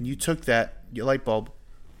 And you took that, your light bulb,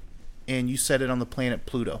 and you set it on the planet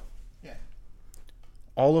Pluto. Yeah.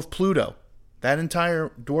 All of Pluto, that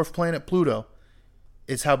entire dwarf planet Pluto,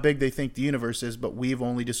 is how big they think the universe is, but we've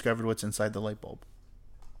only discovered what's inside the light bulb.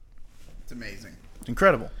 It's amazing. It's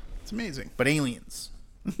incredible. It's amazing. But aliens,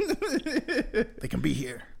 they can be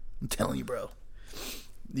here. I'm telling you, bro.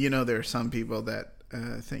 You know, there are some people that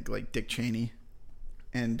think like Dick Cheney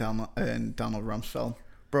and Donald Rumsfeld.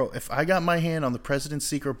 Bro, if I got my hand on the President's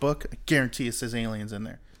Secret Book, I guarantee it says aliens in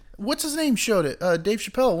there. What's his name showed it? Dave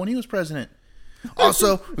Chappelle when he was president.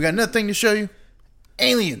 Also, we got another thing to show you.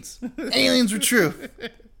 Aliens. Aliens were true.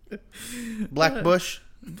 Black Bush,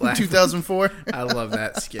 2004. I love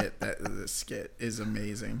that skit. The skit is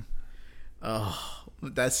amazing. Oh,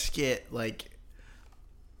 that skit, like,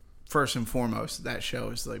 first and foremost, that show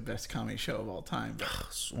is the best comedy show of all time.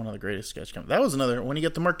 It's one of the greatest sketch comedy. That was another when he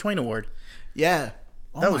got the Mark Twain Award. Yeah.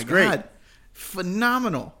 Oh, that was great. God.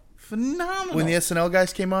 Phenomenal. When the SNL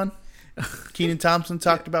guys came on, Kenan Thompson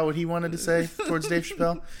talked about what he wanted to say towards Dave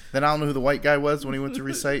Chappelle. Then I don't know who the white guy was when he went to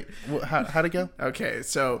recite. How'd it go? Okay,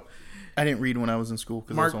 so I didn't read when I was in school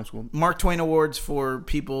because I was homeschooled. Mark Twain Awards for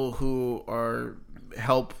people who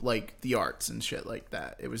help like the arts and shit like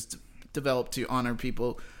that. It was developed to honor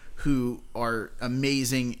people who are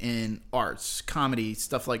amazing in arts, comedy,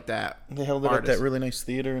 stuff like that. They held it at that really nice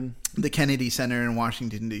theater in the Kennedy Center in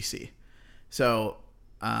Washington, D.C. So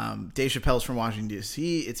Dave Chappelle's from Washington,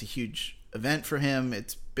 D.C. It's a huge event for him.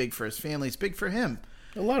 It's big for his family. It's big for him.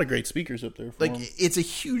 A lot of great speakers up there. For Like, him. it's a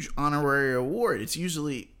huge honorary award. It's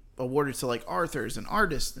usually awarded to like authors and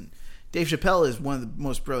artists, and Dave Chappelle is one of the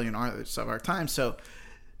most brilliant artists of our time. So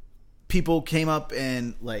people came up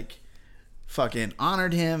and like fucking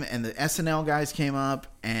honored him, and the SNL guys came up,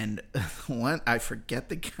 and I forget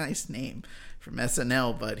the guy's name from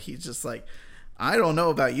SNL, but he's just like, I don't know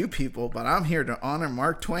about you people, but I'm here to honor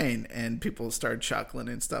Mark Twain. And people start chuckling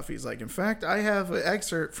and stuff. He's like, in fact, I have an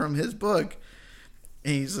excerpt from his book.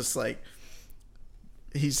 And he's just like,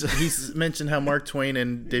 He's mentioned how Mark Twain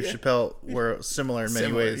and Dave Chappelle were similar in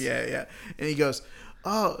many ways. Yeah, yeah. And he goes,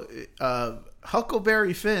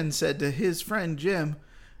 Huckleberry Finn said to his friend Jim,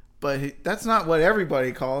 but that's not what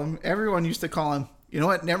everybody call him. Everyone used to call him, you know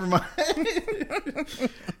what? Never mind.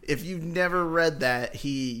 If you've never read that,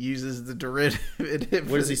 he uses the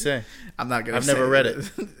derivative. What does he say? I'm not going to I've say never read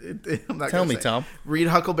it. I'm not Tell gonna me, say. Tom. Read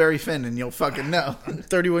Huckleberry Finn and you'll fucking know. I'm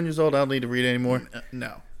 31 years old. I don't need to read anymore.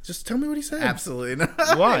 No. Just tell me what he said. Absolutely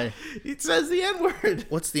not. Why? He says the N-word.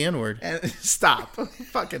 What's the N-word? And stop.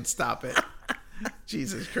 Fucking stop it.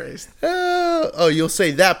 Jesus Christ. Oh, you'll say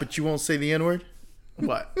that, but you won't say the N-word?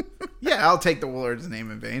 What? Yeah, I'll take the Lord's name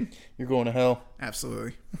in vain. You're going to hell.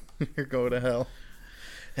 Absolutely. You're going to hell.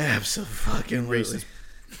 Absolutely. Racist.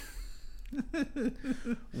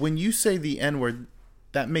 When you say the N-word,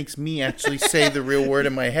 that makes me actually say the real word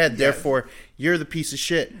in my head. Therefore, you're the piece of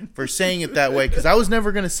shit for saying it that way. Because I was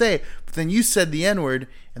never going to say it. But then you said the N-word,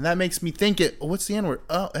 and that makes me think it. Oh, what's the N-word?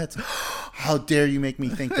 Oh, that's... How dare you make me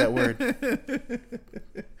think that word?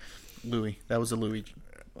 Louis. That was a Louis...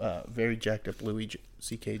 very jacked up Louis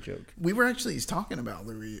C.K. joke. We were actually talking about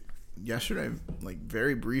Louis yesterday, like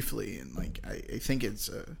very briefly, and like I think it's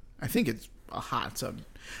a hot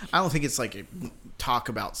subject. I don't think it's like a talk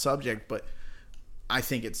about subject, but I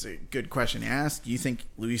think it's a good question to ask. Do you think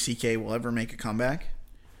Louis C.K. will ever make a comeback?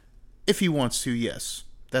 If he wants to, yes.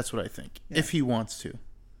 That's what I think. Yeah. If he wants to.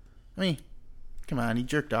 I mean, come on, he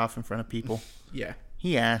jerked off in front of people. Yeah.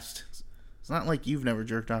 He asked. It's not like you've never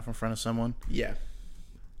jerked off in front of someone. Yeah.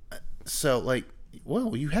 So, like,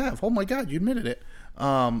 well, you have. Oh, my God, you admitted it.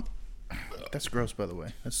 That's gross, by the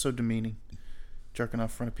way. That's so demeaning. Jerking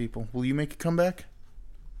off in front of people. Will you make a comeback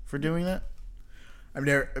for doing that? I've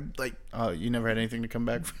never, like... Oh, you never had anything to come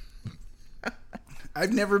back from?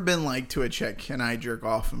 I've never been like to a chick, can I jerk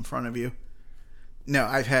off in front of you? No,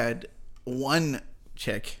 I've had one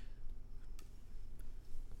chick.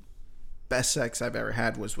 Best sex I've ever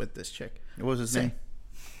had was with this chick. What was his name?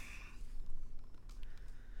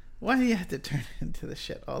 Why do you have to turn into the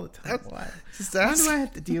shit all the time? Why do I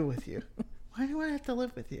have to deal with you? Why do I have to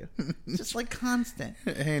live with you? It's just like constant.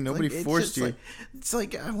 Hey, nobody forced you. It's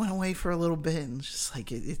like I went away for a little bit, and it's just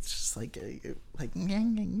like it's just like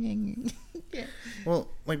Well,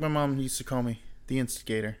 like my mom used to call me, the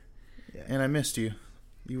instigator, and I missed you.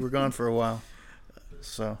 You were gone for a while,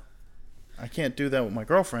 so I can't do that with my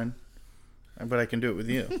girlfriend, but I can do it with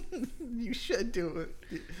you. You should do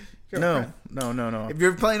it. No. If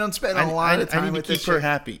you're planning on spending a lot of time with this chick, I need to keep her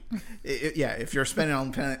happy. If you're spending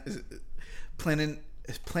on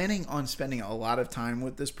planning on spending a lot of time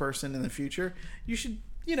with this person in the future, you should,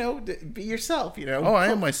 be yourself. Oh, I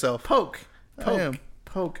am myself. Poke. I am.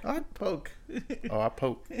 Poke. I poke. Oh, I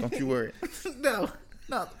poke. Don't you worry. No,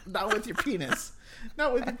 not with your penis.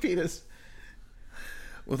 Not with your penis.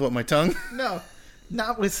 With what, my tongue? No,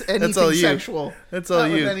 not with anything sexual. That's all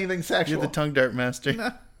not you. With anything sexual. You're the tongue dart master.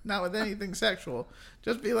 No, not with anything sexual.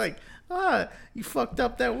 Just be like, you fucked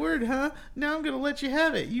up that word, huh? Now I'm going to let you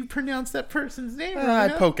have it. You pronounce that person's name wrong. I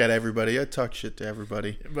poke at everybody. I talk shit to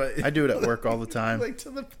everybody. But I do it at work all the time. Like to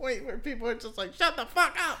the point where people are just like, shut the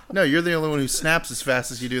fuck up. No, you're the only one who snaps as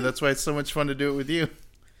fast as you do. That's why it's so much fun to do it with you.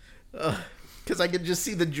 Because I can just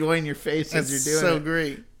see the joy in your face as you're doing it. It's so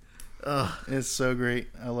great. It's so great.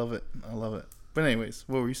 I love it. But anyways,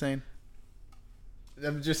 what were you saying?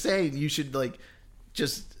 I'm just saying you should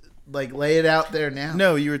just lay it out there now.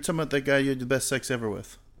 No, you were talking about that guy you had the best sex ever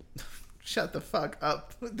with. Shut the fuck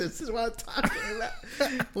up. This is what I'm talking about.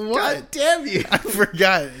 What? God damn you. I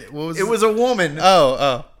forgot. What was it? Was a woman.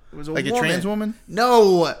 Oh. It was a woman. A trans woman?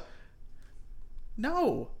 No.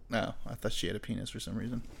 No, I thought she had a penis for some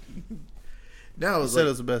reason. No, it was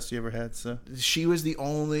the best you ever had. So she was the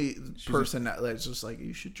only person that's just like,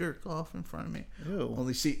 you should jerk off in front of me.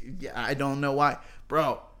 Ew. I don't know why,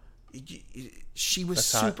 bro. She was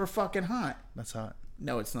super fucking hot. That's hot.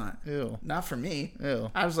 No, it's not. Ew. Not for me. Ew.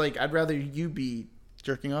 I was like, I'd rather you be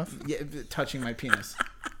jerking off. Yeah, touching my penis.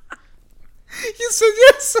 You said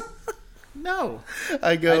yes. No,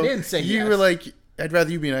 I didn't say you yes. were like, I'd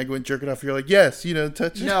rather you be and I go and jerk it off. You're like, yes,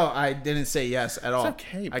 touch it. No, I didn't say yes at all. It's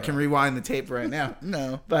okay, bro. I can rewind the tape right now.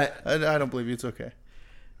 No. But I don't believe you. It's okay.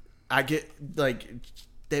 I get, like,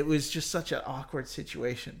 it was just such an awkward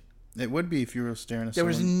situation. It would be if you were staring at There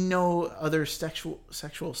someone. was no other sexual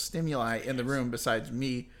stimuli in the room besides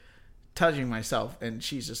me touching myself. And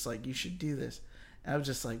she's just like, you should do this. And I was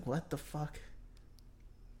just like, what the fuck?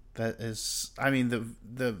 That is, I mean,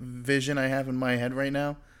 the vision I have in my head right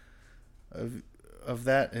now of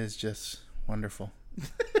that is just wonderful.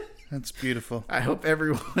 That's beautiful. I hope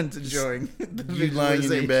everyone's enjoying the You lying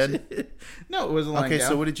in your bed? visualization. No, it wasn't lying Okay, down.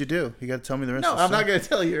 so what did you do? You got to tell me the rest No, of the I'm story. not going to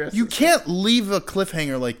tell you the rest You of the story. can't leave a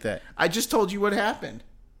cliffhanger like that. I just told you what happened.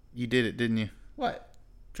 You did it, didn't you? What?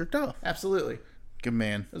 Jerked off. Absolutely. Good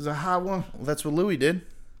man. It was a hot one. Well, that's what Louis did.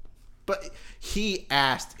 But he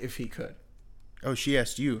asked if he could. Oh, she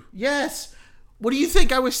asked you. Yes. What do you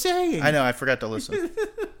think I was saying? I know. I forgot to listen.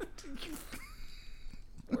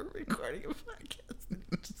 We're recording a podcast.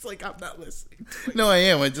 It's like I'm not listening. No, I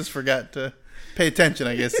am. I just forgot to pay attention,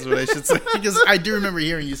 I guess is what I should say. Because I do remember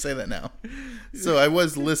hearing you say that now. So I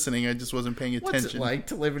was listening. I just wasn't paying attention. What's it like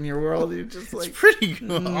to live in your world? You're just like, It's pretty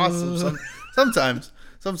awesome.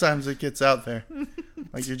 Sometimes it gets out there.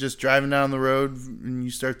 Like you're just driving down the road and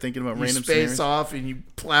you start thinking about you random space scenarios. off and you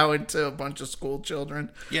plow into a bunch of school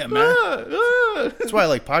children. Yeah, man. That's why I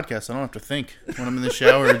like podcasts. I don't have to think when I'm in the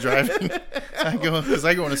shower or driving. I go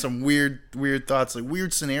into some weird thoughts, like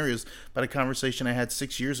weird scenarios about a conversation I had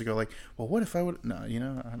 6 years ago. Like, well, what if I would? No, I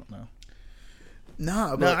don't know.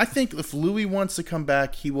 No, No, I think if Louis wants to come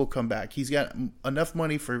back, he will come back. He's got enough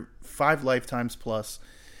money for 5 lifetimes plus.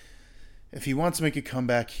 If he wants to make a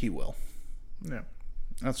comeback, he will. yeah.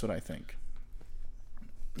 That's what I think.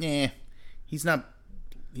 Yeah, he's not.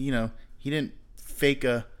 He didn't fake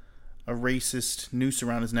a racist noose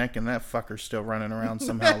around his neck, and that fucker's still running around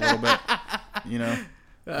somehow a little bit.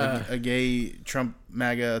 A gay Trump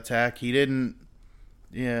MAGA attack. He didn't.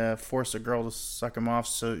 Yeah, force a girl to suck him off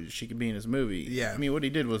so she could be in his movie. Yeah. I mean, what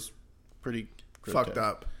he did was pretty Fucked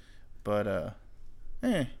up. But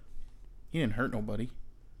he didn't hurt nobody.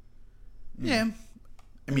 Yeah.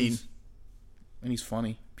 I mean, And he's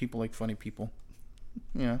funny. People like funny people.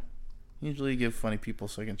 Yeah. Usually you give funny people a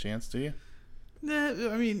second chance, do you?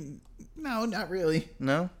 I mean, no, not really.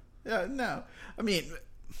 No? No. I mean,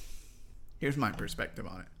 here's my perspective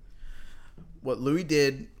on it. What Louis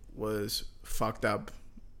did was fucked up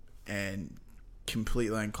and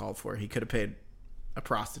completely uncalled for. He could have paid a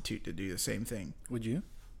prostitute to do the same thing. Would you?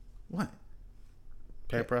 What?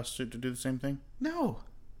 Pay a prostitute to do the same thing? No.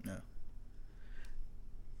 No.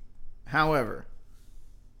 However,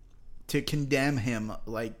 to condemn him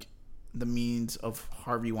like the means of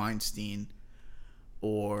Harvey Weinstein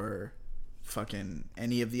or fucking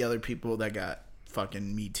any of the other people that got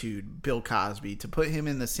fucking Me Too'd, Bill Cosby, to put him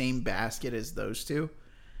in the same basket as those two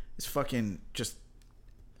is fucking just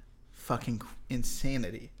fucking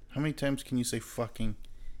insanity. How many times can you say fucking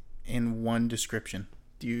in one description?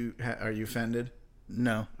 Are you offended?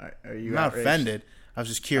 No. Are you I'm not outraged? offended. I was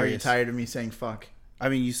just Are you curious. tired of me saying fuck? I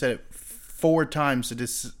mean, you said it 4 times.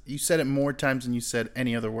 You said it more times than you said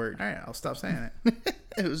any other word. All right, I'll stop saying it.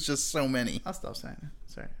 It was just so many. I'll stop saying it.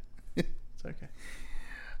 Sorry. It's okay.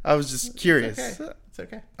 I was just curious. It's okay. It's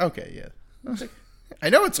okay. Okay, yeah. It's okay. I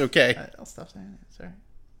know it's okay. I'll stop saying it. Sorry.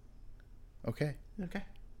 Okay. You okay?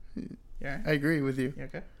 You all right? I agree with you. You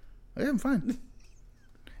okay? Yeah, I'm fine.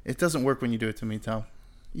 It doesn't work when you do it to me, Tom.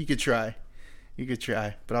 You could try.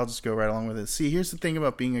 But I'll just go right along with it. See, here's the thing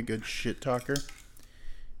about being a good shit talker.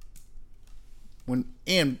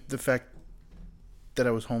 And the fact that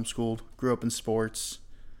I was homeschooled, grew up in sports.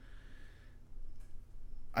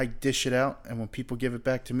 I dish it out, and when people give it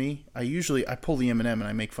back to me, I pull the M&M and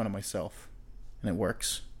I make fun of myself. And it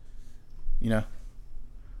works.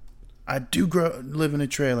 I do live in a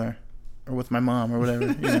trailer. Or with my mom or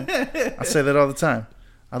whatever. I say that all the time.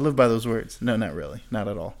 I live by those words. No, not really. Not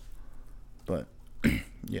at all. But,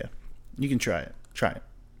 yeah. You can try it. Try it.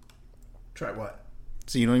 Try what?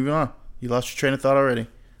 See, you don't even know. You lost your train of thought already.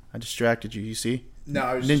 I distracted you. You see? No,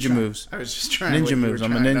 I was Ninja moves. I was just trying. Ninja moves.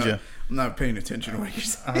 I'm a ninja. I'm not paying attention to what you're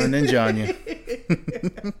saying. I'm a ninja on you.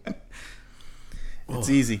 It's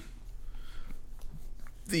easy.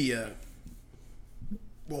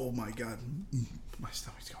 Oh my god. My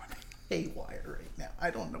stomach's going haywire right now.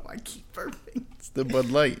 I don't know why I keep burping. It's the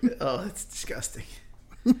Bud Light. Oh, it's disgusting.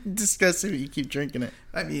 Disgusting. You keep drinking it.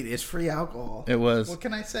 I mean, it's free alcohol. It was. What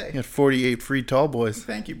can I say? You had 48 free tall boys.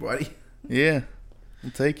 Thank you, buddy. Yeah.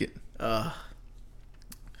 We'll take it. The other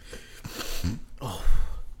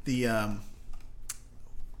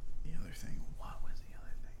thing. What was the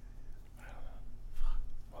other thing?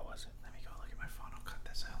 What was it? Let me go look at my phone.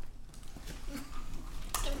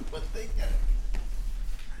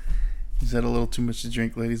 He's had a little too much to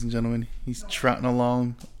drink, ladies and gentlemen. He's trotting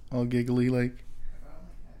along, all giggly like.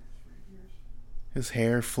 His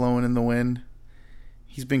hair flowing in the wind.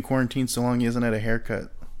 He's been quarantined so long he hasn't had a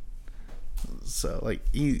haircut. So, like,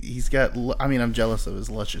 he's got... I mean, I'm jealous of his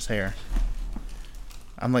luscious hair.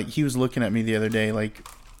 I'm like, he was looking at me the other day, like,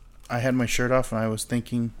 I had my shirt off and I was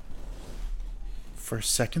thinking... For a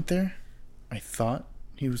second there, I thought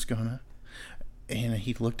he was gonna... And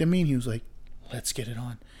he looked at me and he was like, let's get it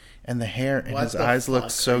on. And the hair and his eyes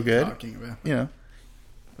looked so good. You know,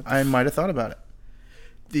 I might have thought about it.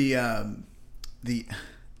 The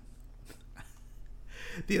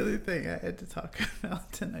other thing I had to talk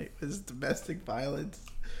about tonight was domestic violence.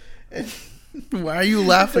 And why are you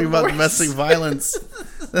laughing about domestic violence?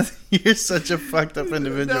 You're such a fucked up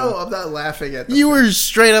individual. No, I'm not laughing at you were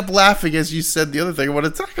straight up laughing as you said the other thing I want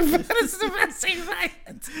to talk about. It's domestic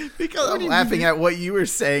violence. Because I'm laughing at what you were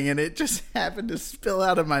saying, and it just happened to spill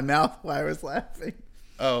out of my mouth while I was laughing.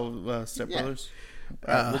 Oh, Step Brothers?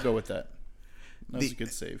 Yeah. We'll go with that. That was a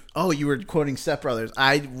good save. Oh, you were quoting Step Brothers.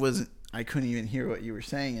 I couldn't even hear what you were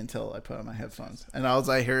saying until I put on my headphones. And all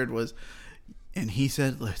I heard was, and he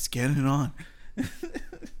said, let's get it on.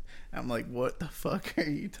 I'm like, what the fuck are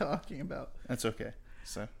you talking about? That's okay.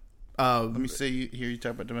 So, let me hear you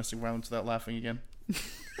talk about domestic violence without laughing again.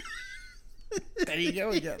 There you go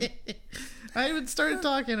again. I haven't started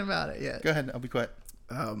talking about it yet. Go ahead. I'll be quiet.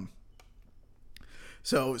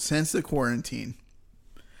 So, since the quarantine,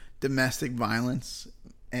 domestic violence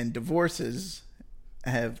and divorces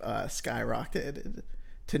have skyrocketed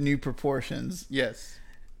to new proportions. Yes.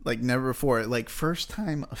 Like never before. Like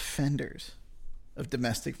first-time offenders of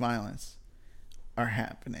domestic violence are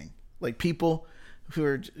happening. Like people who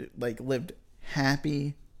are like lived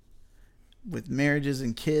happy with marriages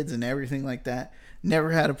and kids and everything like that, never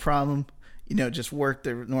had a problem, you know, just worked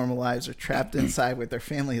their normal lives, are trapped inside with their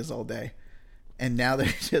families all day. And now they're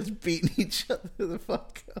just beating each other the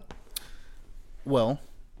fuck up. Well,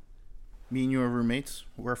 me and you are roommates.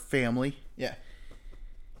 We're family. Yeah.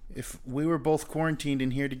 If we were both quarantined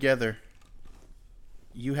in here together,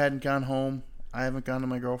 you hadn't gone home, I haven't gone to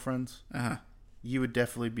my girlfriend's, you would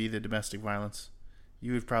definitely be the domestic violence.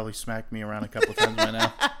 You would probably smack me around a couple times by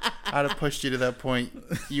now. I'd have pushed you to that point.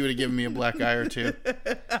 You would have given me a black eye or two.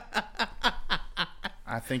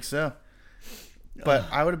 I think so. But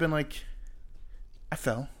I would have been like, I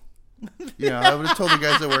fell. You know, I would have told the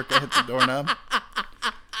guys at work I hit the doorknob.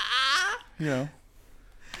 You know.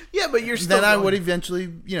 Yeah, but you're still. Then I would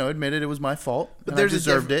eventually, you know, admit it was my fault. But I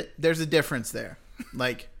deserved it. There's a difference there.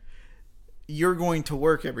 Like, you're going to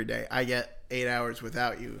work every day. I get 8 hours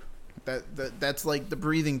without you. That's like the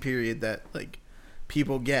breathing period that like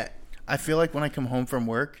people get. I feel like when I come home from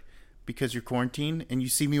work, because you're quarantined and you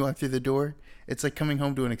see me walk through the door, it's like coming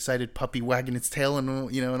home to an excited puppy wagging its tail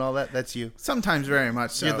and, you know, and all that. That's you. Sometimes very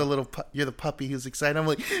much so. You're the puppy who's excited. I'm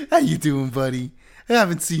like, how you doing, buddy? I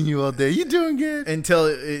haven't seen you all day. You doing good?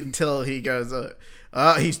 Until he goes,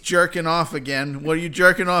 he's jerking off again. What are you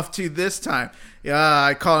jerking off to this time? Yeah,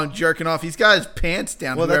 I call him jerking off. He's got his pants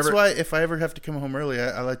down. Well, that's why if I ever have to come home early,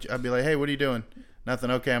 I'd be like, hey, what are you doing?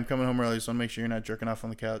 Nothing. Okay, I'm coming home early, so I'll make sure you're not jerking off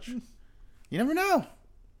on the couch. You never know.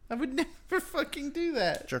 I would never fucking do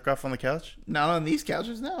that. Jerk off on the couch? Not on these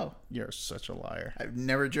couches, no. You're such a liar. I've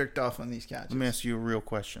never jerked off on these couches. Let me ask you a real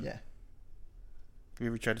question. Yeah. Have you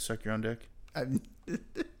ever tried to suck your own dick?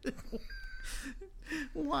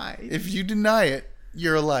 Why? If you deny it,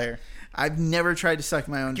 you're a liar. I've never tried to suck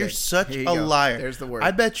my own dick. You're such a liar. There's the word.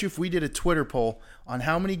 I bet you if we did a Twitter poll on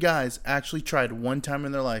how many guys actually tried one time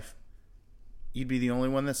in their life, you'd be the only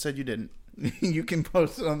one that said you didn't. You can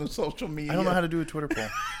post it on the social media. I don't know how to do a Twitter poll.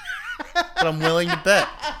 But I'm willing to bet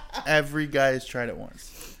every guy has tried it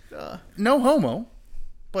once. No homo.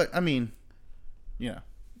 But, I mean, you know.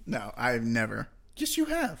 No, I've never. Yes, you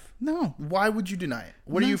have. No. Why would you deny it?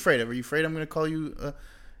 What are you afraid of? Are you afraid I'm going to call you,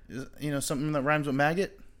 something that rhymes with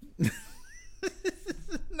maggot?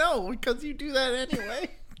 No, because you do that anyway.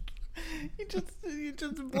 You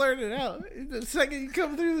just blurt it out. The second you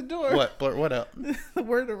come through the door. What? Blurt what out? The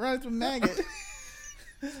word that rhymes with maggot.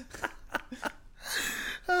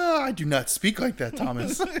 I do not speak like that,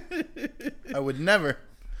 Thomas. I would never.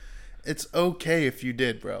 It's okay if you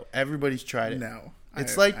did, bro. Everybody's tried it. No.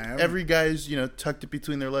 It's like every guy's, tucked it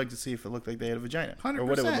between their legs to see if it looked like they had a vagina. 100%. Or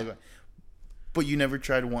what it would look like. But you never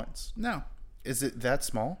tried once. No. Is it that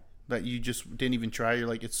small that you just didn't even try? You're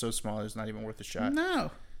like, it's so small, it's not even worth a shot.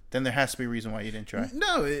 No. Then there has to be a reason why you didn't try.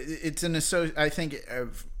 No, it's an I think,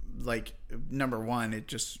 number one, it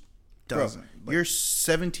just doesn't. Bro, you're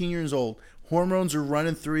 17 years old. Hormones are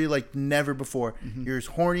running through you like never before. Mm-hmm. You're as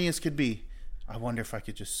horny as could be. I wonder if I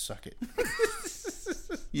could just suck it.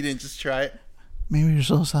 You didn't just try it. Maybe you're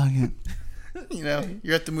so sucking. You know,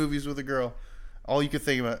 you're at the movies with a girl. All you could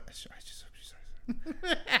think about, I just hope she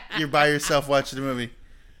sucks. You're by yourself watching the movie.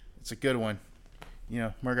 It's a good one. You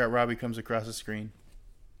know, Margot Robbie comes across the screen.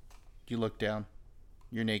 You look down.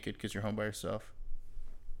 You're naked because you're home by yourself.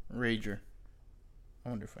 Rager. I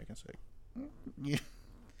wonder if I can say. Yeah.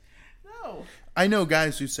 No. I know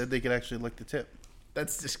guys who said they could actually lick the tip.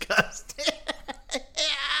 That's disgusting.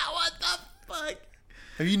 What the fuck?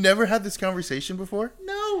 Have you never had this conversation before?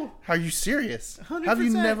 No. Are you serious? 100%. Have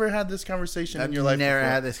you never had this conversation in your life never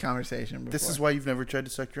before? had this conversation before. This is why you've never tried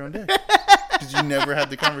to suck your own dick. Because you never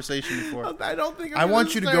had the conversation before. I don't think I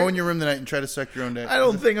want you to go in your room tonight and try to suck your own dick. I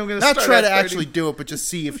don't think I'm going to Not start try to at 30. actually do it, but just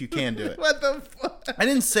see if you can do it. What the fuck? I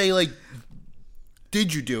didn't say, like,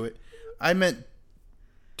 did you do it? I meant,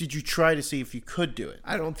 did you try to see if you could do it?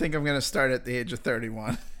 I don't think I'm going to start at the age of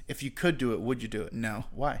 31. If you could do it, would you do it? No.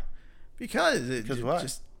 Why? Because why?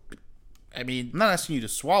 Just, I mean, I'm not asking you to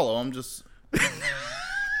swallow. I'm just,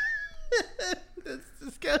 that's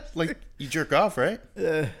disgusting. like, you jerk off, right?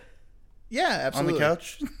 Yeah, absolutely. On the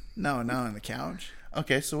couch? No, on the couch.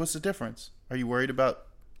 Okay, so what's the difference? Are you worried about...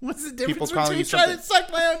 What's the People difference calling between you trying to something-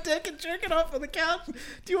 suck my own dick and jerking off on the couch?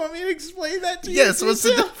 Do you want me to explain that to you? Yes, what's the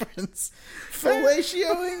detail? difference?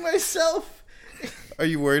 Fellatioing myself? Are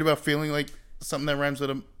you worried about feeling like something that rhymes with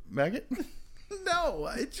a maggot? No,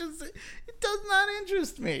 it does not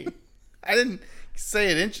interest me. I didn't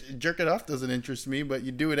say jerk it off doesn't interest me, but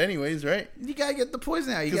you do it anyways, right? You gotta get the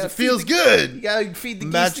poison out. You Because gotta it feels feed good. You gotta feed the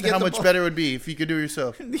geese to Imagine get how the much blood. better it would be if you could do it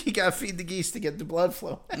yourself. You gotta feed the geese to get the blood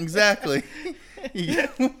flow. Exactly.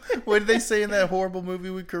 What did they say in that horrible movie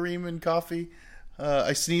with Kareem and Coffee?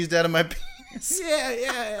 I sneezed out of my penis.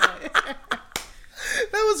 Yeah.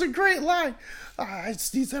 That was a great line. I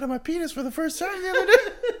sneezed out of my penis for the first time the other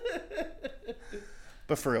day.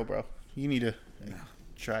 But for real, bro, you need to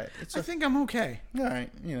try it. I think I'm okay. All right,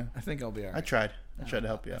 you know. I think I'll be all right. I tried to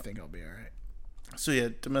help you I out. think I'll be all right. So yeah,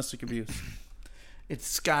 domestic abuse.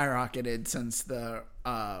 It's skyrocketed since the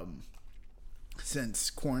since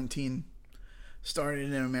quarantine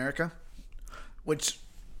started in America, which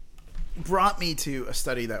brought me to a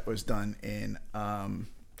study that was done in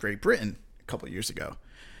Great Britain a couple of years ago.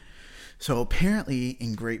 So apparently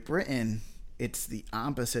in Great Britain, it's the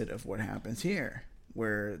opposite of what happens here,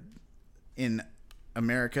 where in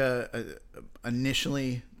America,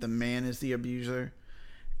 initially the man is the abuser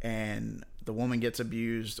and the woman gets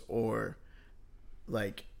abused, or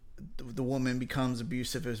like the woman becomes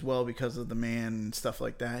abusive as well because of the man and stuff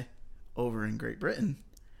like that. Over in Great Britain,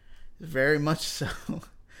 very much so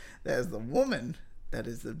that is the woman that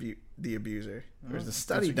is the abuser. There's a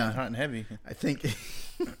study done. Hot and heavy. I think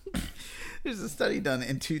there's a study done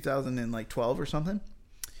in 2012 or something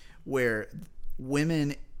where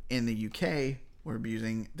women in the UK were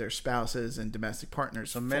abusing their spouses and domestic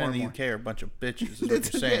partners. So men in the UK are a bunch of bitches, is what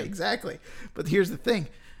That's- you're saying. yeah, exactly. But here's the thing.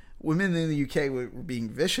 Women in the UK were being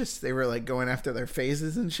vicious. They were like going after their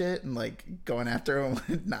faces and shit, and like going after them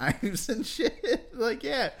with knives and shit. Like,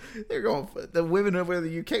 yeah, they're going. The women over in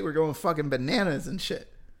the UK were going fucking bananas and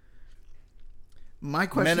shit. My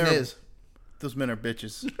question is, those men are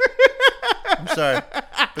bitches. I'm sorry,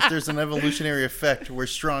 but there's an evolutionary effect. We're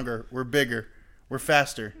stronger. We're bigger. We're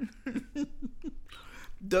faster.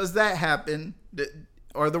 does that happen?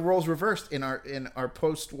 Are the roles reversed in our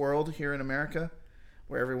post world here in America,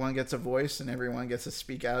 where everyone gets a voice and everyone gets to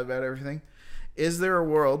speak out about everything? Is there a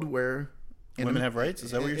world where Women have rights?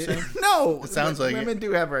 Is that what you're saying? No, It sounds like women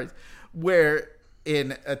do have rights. Where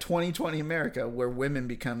in a 2020 America, where women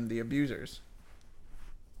become the abusers?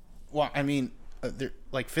 Well, I mean, they're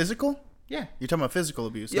like physical. Yeah, You're talking about physical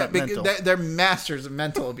abuse, yeah, not because mental. they're masters of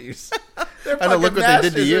mental abuse. I know, look what they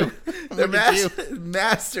did to you. They're Look at you.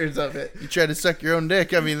 masters of it. You try to suck your own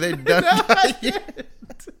dick. I mean, they've done.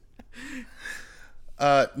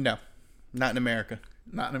 No, not in America.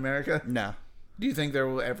 Not in America. No. Do you think there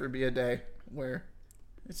will ever be a day where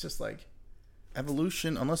it's just like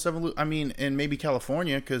Evolution, I mean, and maybe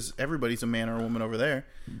California, because everybody's a man or a woman over there.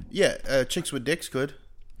 Yeah, chicks with dicks could.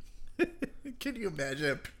 Can you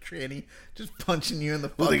imagine a tranny just punching you in the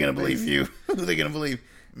Who are they fucking gonna believe face? you? Who are they gonna believe?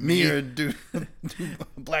 Me or a dude, a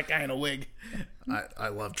black guy in a wig? I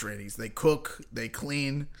love trannies. They cook, they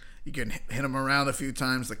clean. You can hit them around a few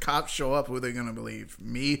times. The cops show up. Who are they going to believe?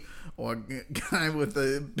 Me or a guy with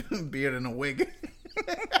a beard and a wig?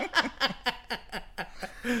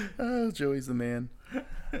 Oh, Joey's the man.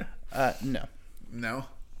 No. No.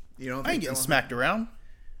 You don't I ain't think getting they'll- smacked around.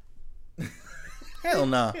 Hell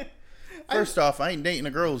no. First off, I ain't dating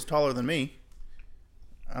a girl who's taller than me.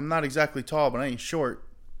 I'm not exactly tall, but I ain't short.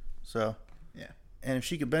 So, Yeah. and if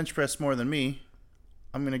she could bench press more than me,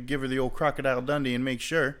 I'm going to give her the old Crocodile Dundee and make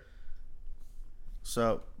sure.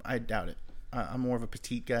 So I doubt it. I'm more of a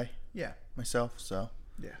petite guy Yeah. myself. So,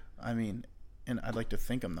 Yeah. I mean, and I'd like to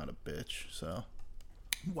think I'm not a bitch. So,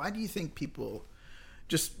 Why do you think people,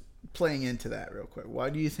 just playing into that real quick, why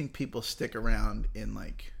do you think people stick around in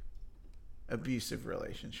like abusive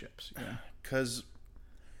relationships? You know? because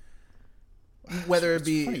Whether it It's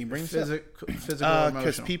be funny you bring this up. physical or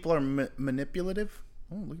because emotional. people are manipulative.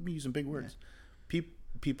 Oh, look at me using big words.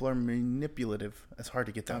 People are manipulative. It's hard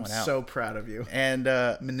to get that I'm one out. so proud of you. And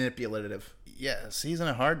Manipulative. yes, isn't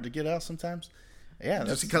it hard to get out sometimes? Yeah,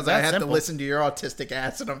 Just because I have to listen to your autistic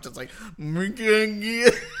ass and I'm just like,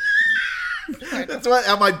 that's what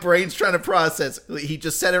how my brain's trying to process. He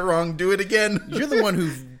just said it wrong. Do it again. You're the one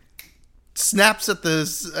who snaps at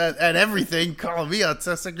at everything, calling me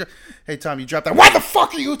autistic. Hey Tom, you dropped that. Why the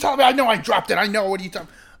fuck are you telling me? I know I dropped it. I know. What are you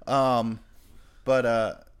talking?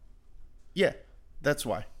 Yeah, that's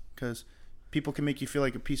why. Because people can make you feel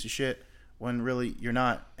like a piece of shit when really you're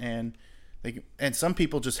not, and some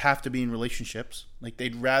people just have to be in relationships. Like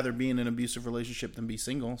they'd rather be in an abusive relationship than be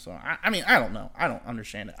single. So I mean, I don't know. I don't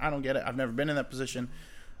understand it. I don't get it. I've never been in that position.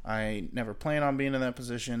 I never plan on being in that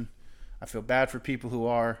position. I feel bad for people who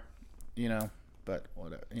are, but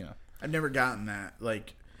whatever, I've never gotten that.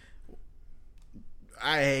 Like,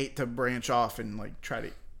 I hate to branch off and like try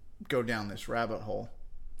to go down this rabbit hole.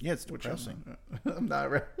 Yeah, it's depressing. I'm not.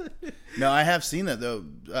 No, I have seen that though.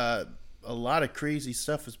 A lot of crazy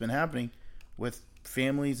stuff has been happening with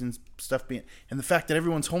families and stuff and the fact that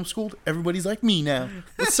everyone's homeschooled. Everybody's like me now.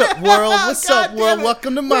 What's up, world? What's up, world?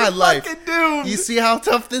 Welcome to my life. Doomed. You see how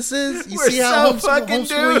tough this is? You We're see how so fucking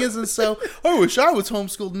homeschooling doomed. isn't so? I wish I was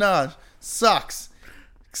homeschooled. Nah, sucks.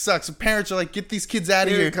 Parents are like, get these kids out of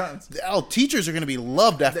Here here. it comes. Oh, teachers are going to be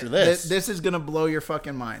loved after this. This is gonna blow your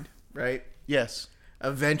fucking mind, right? Yes.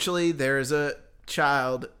 Eventually, there is a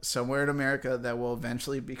child somewhere in America that will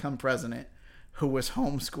eventually become president who was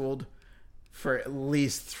homeschooled for at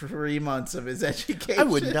least 3 months of his education. I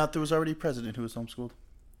wouldn't doubt there was already a president who was homeschooled.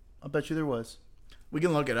 I bet you there was. We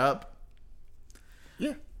can look it up.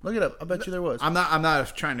 Yeah, look it up. I bet you there was. I'm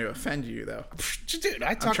not trying to offend you though. Dude,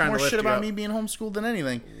 I talk trying more to lift shit you about up. me being homeschooled than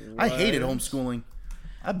anything. I hated homeschooling.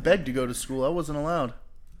 I begged to go to school. I wasn't allowed.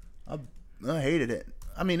 I hated it.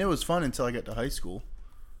 I mean, it was fun until I got to high school.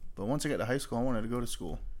 But once I got to high school, I wanted to go to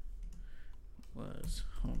school. Was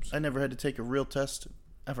homeschooled. I never had to take a real test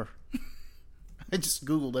ever. I just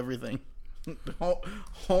Googled everything.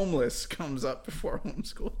 Homeless comes up before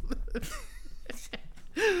homeschooled.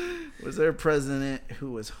 Was there a president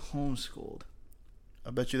who was homeschooled? I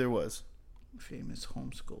bet you there was. Famous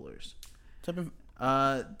homeschoolers. Type of,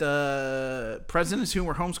 The presidents who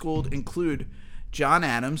were homeschooled include John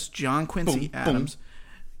Adams, John Quincy Boom,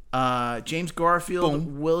 Adams, James Garfield,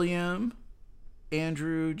 Boom. William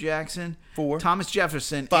Andrew Jackson, 4, Thomas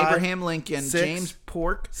Jefferson, 5, Abraham Lincoln, 6, James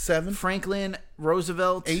Polk, 7, Franklin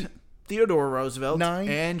Roosevelt, 8, Theodore Roosevelt, 9,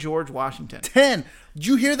 and George Washington. 10. Did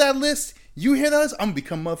you hear that list? You hear that list? I'm going to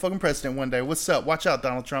become motherfucking president one day. What's up? Watch out,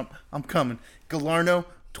 Donald Trump. I'm coming. Galarno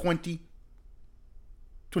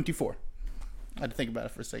 2024. I had to think about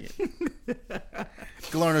it for a second.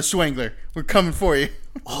 Galarno Schwengler. We're coming for you.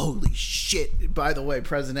 Holy shit. By the way,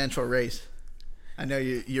 presidential race. I know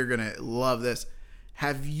you're going to love this.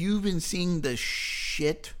 Have you been seeing the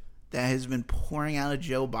shit that has been pouring out of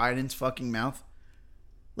Joe Biden's fucking mouth?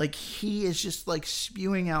 Like, he is just, like,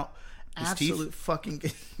 spewing out absolute teeth? fucking...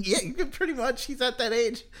 Yeah, pretty much. He's at that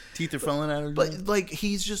age. Teeth are falling out of But, like,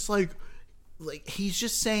 he's just, like, he's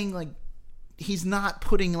just saying, like, he's not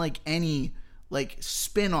putting, like, any, like,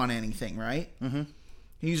 spin on anything, right? Mm-hmm.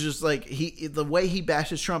 He's just, like, the way he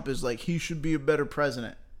bashes Trump is, like, he should be a better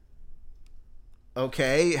president.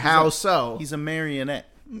 Okay, how so? He's a marionette.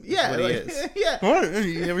 Yeah, What he like, is. yeah. What?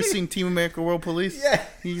 You ever seen Team America World Police? Yeah.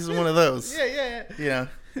 He's one of those. Yeah. Yeah.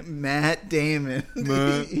 Matt Damon.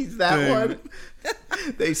 Matt He's that Damon.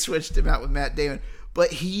 one. They switched him out with Matt Damon.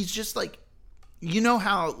 But he's just like, you know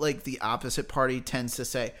how like the opposite party tends to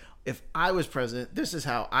say, if I was president, this is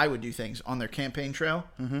how I would do things on their campaign trail.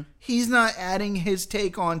 Mm-hmm. He's not adding his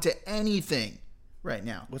take on to anything right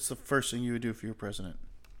now. What's the first thing you would do if you were president?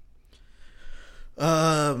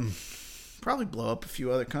 Probably blow up a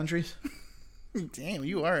few other countries. Damn,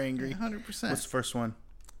 you are angry. 100%. What's the first one?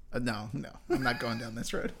 No, I'm not going down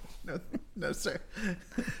this road. No, sir.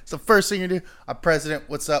 It's the first thing you do. I'm president.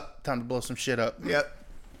 What's up? Time to blow some shit up. Yep.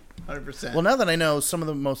 100%. Well, now that I know some of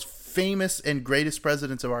the most famous and greatest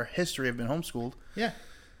presidents of our history have been homeschooled, yeah.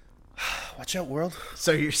 Watch out, world.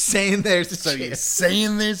 So you're saying there's a So you're chance.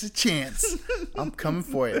 saying there's a chance. I'm coming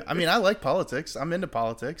for you. I mean, I like politics. I'm into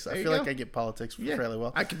politics. I you feel go. like I get politics Yeah, fairly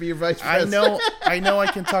well. I could be your vice I president. know I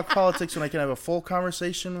can talk politics when I can have a full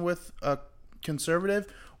conversation with a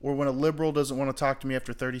conservative, or when a liberal doesn't want to talk to me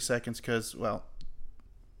after 30 seconds because, well,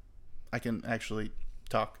 I can actually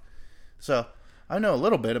talk. So I know a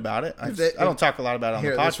little bit about it. I don't talk a lot about it on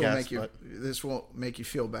the podcast. This will make you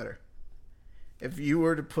feel better. If you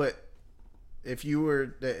were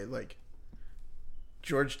like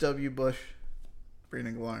George W. Bush,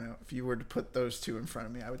 Brandon Galarno, if you were to put those two in front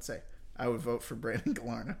of me, I would say I would vote for Brandon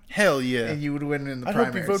Galarno. Hell yeah. And you would win in the I'd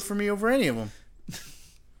primaries. hope you vote for me over any of them.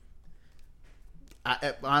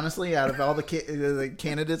 Honestly, out of all the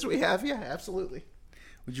candidates we have, yeah, absolutely.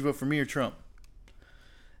 Would you vote for me or Trump?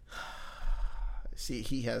 See,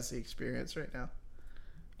 he has the experience right now.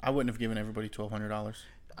 I wouldn't have given everybody $1,200.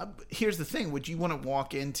 Here's the thing: would you want to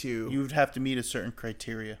walk into? You would have to meet a certain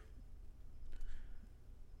criteria.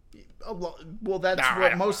 Well, that's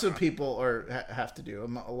what most of the people have to do.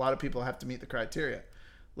 A lot of people have to meet the criteria.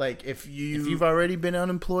 Like if you've already been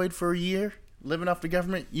unemployed for a year, living off the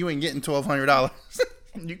government, you ain't getting $1,200.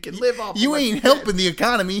 You can live off. You ain't helping the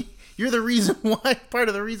economy. You're the reason why. Part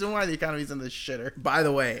of the reason why the economy's in this shitter. By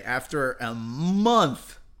the way, after a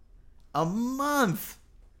month,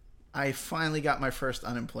 I finally got my first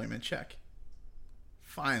unemployment check.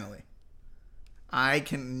 Finally, I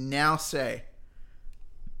can now say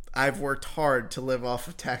I've worked hard to live off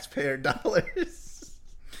of taxpayer dollars.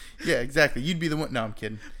 Yeah, exactly. You'd be the one. No, I'm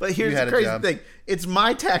kidding. But here's the crazy thing. It's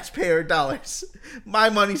my taxpayer dollars. My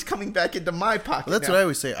money's coming back into my pocket. Well, that's what I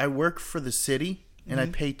always say. I work for the city, and I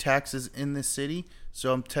pay taxes in this city.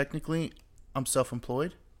 So I'm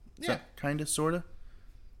self-employed. Yeah. Kind of, sort of.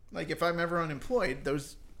 Like if I'm ever unemployed,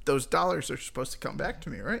 those dollars are supposed to come back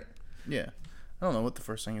to me, right? Yeah. I don't know what the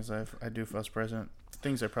first thing is I do if I was president.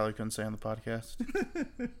 Things I probably couldn't say on the podcast.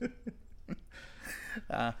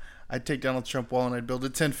 I'd take Donald Trump wall and I'd build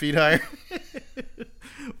it 10 feet higher.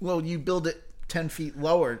 Well, you build it 10 feet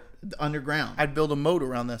lower underground. I'd build a moat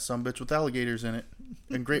around that sumbitch with alligators in it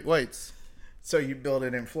and great whites. So you build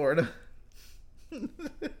it in Florida?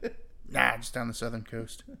 Nah, just down the southern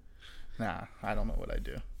coast. Nah, I don't know what I'd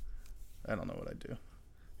do.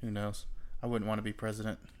 Who knows? I wouldn't want to be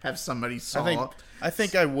president. Have somebody saw up. I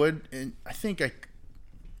think I would.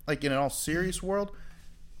 Like in an all serious world,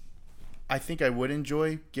 I think I would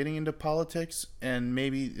enjoy getting into politics and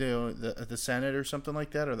maybe the Senate or something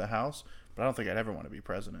like that, or the House. But I don't think I'd ever want to be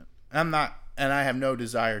president. I'm not, and I have no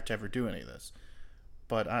desire to ever do any of this.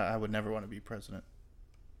 But I would never want to be president.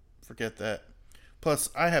 Forget that. Plus,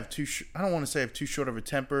 I have I don't want to say I have too short of a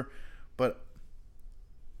temper, but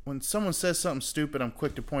when someone says something stupid, I'm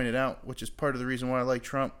quick to point it out, which is part of the reason why I like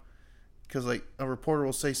Trump. Because like a reporter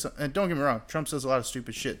will say something, and don't get me wrong, Trump says a lot of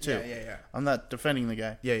stupid shit too. Yeah. I'm not defending the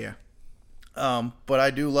guy. Yeah. But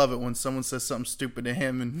I do love it when someone says something stupid to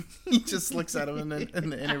him and he just looks at him in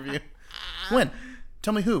the interview. When?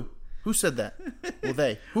 Tell me who? Who said that? Well,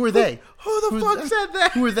 they. Who are they? Who the fuck said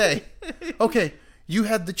that? Who are they? Okay, you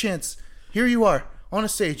had the chance. Here you are on a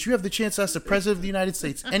stage. You have the chance to ask the President of the United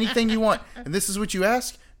States anything you want. And this is what you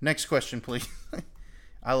ask? Next question, please.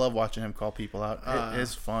 I love watching him call people out. It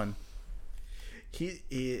is fun.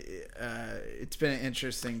 It's been an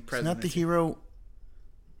interesting presidency. He's not the hero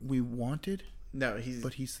we wanted. No,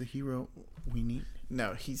 but he's the hero we need.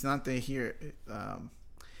 No, he's not the hero.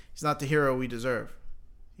 He's not the hero we deserve.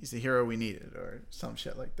 He's the hero we needed, or some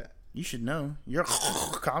shit like that. You should know. You're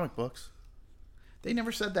comic books. They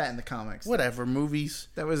never said that in the comics. Whatever, movies.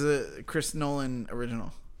 That was a Chris Nolan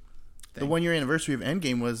original thing. The 1 year anniversary of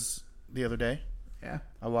Endgame was the other day. Yeah.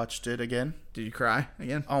 I watched it again. Did you cry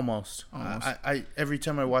again? Almost. I every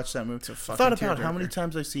time I watch that movie, I thought about how many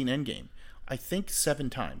times I've seen Endgame. I think 7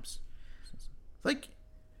 times. Like,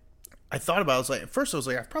 I thought about it. I was like, at first I was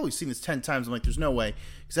like, I've probably seen this 10 times. I'm like, there's no way.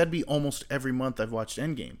 Because that'd be almost every month I've watched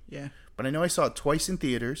Endgame. Yeah. But I know I saw it twice in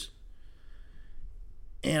theaters.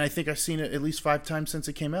 And I think I've seen it at least 5 times since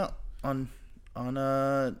it came out on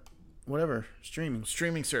whatever,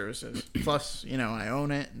 streaming services. Plus, I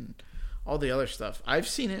own it and all the other stuff. I've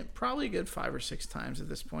seen it probably a good 5 or 6 times at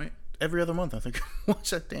this point. Every other month, I think. Watch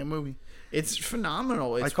that damn movie. It's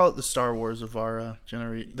phenomenal. I call it the Star Wars of our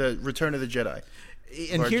generation. The Return of the Jedi.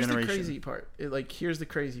 And here's the crazy part. Here's the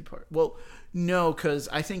crazy part. Well, no, because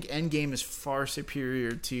I think Endgame is far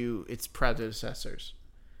superior to its predecessors.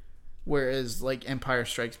 Whereas, Empire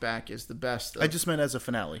Strikes Back is the best. I just meant as a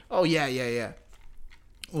finale. Oh, yeah.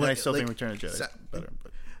 And I still think Return of the Jedi is better.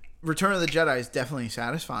 But. Return of the Jedi is definitely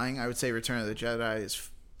satisfying. I would say Return of the Jedi is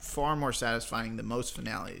far more satisfying than most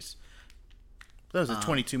finales. That was a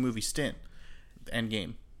 22 movie stint.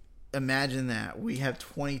 Endgame. Imagine that. We have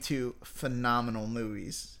 22 phenomenal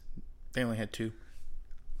movies. They only had 2.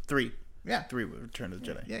 3. Yeah. 3 with Return of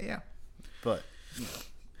the Jedi. Yeah. But,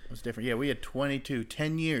 it was different. Yeah, we had 22.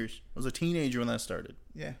 10 years. I was a teenager when that started.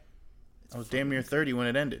 Yeah. I was damn near 30 when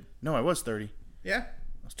it ended. No, I was 30. Yeah.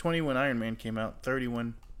 I was 20 when Iron Man came out. 30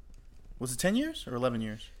 when... Was it 10 years or 11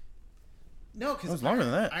 years? No, because it was longer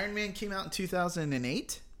than that. Iron Man came out in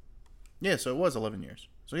 2008. Yeah, so it was 11 years.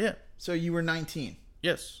 So, yeah. So you were 19.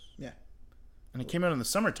 Yes. Yeah. And it came out in the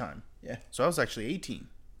summertime. Yeah. So I was actually 18.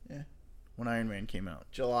 Yeah. When Iron Man came out.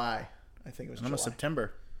 July. I think it was and I'm a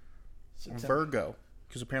September. Virgo.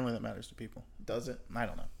 Because apparently that matters to people. Does it? I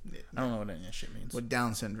don't know. I don't know what any of that shit means. With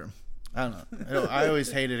Down syndrome. I don't know. I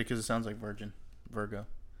always hated it because it sounds like virgin. Virgo.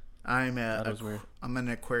 I'm weird. I'm an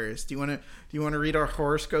Aquarius. Do you want to read our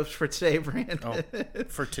horoscopes for today, Brandon? Oh,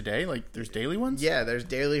 for today? Like there's daily ones? Yeah, there's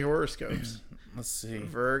daily horoscopes. Let's see.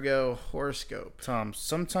 Virgo horoscope. Tom,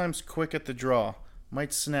 sometimes quick at the draw,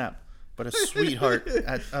 might snap, but a sweetheart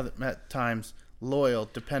at times, loyal,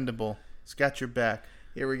 dependable, has got your back.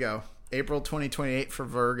 Here we go. April 2028 for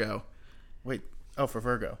Virgo. Wait. Oh, for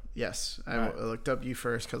Virgo. Yes. I looked up you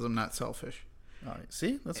first because I'm not selfish. All right.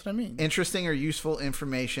 See? That's what I mean. Interesting or useful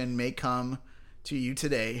information may come to you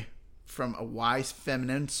today from a wise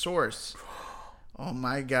feminine source. Oh,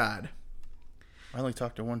 my God. I only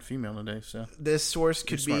talked to one female today, so... This source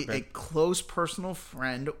could be a close personal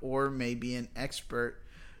friend or maybe an expert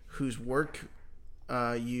whose work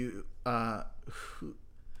you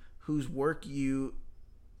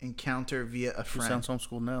encounter via a friend. Who sounds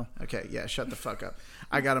homeschooled now. Okay, yeah, shut the fuck up.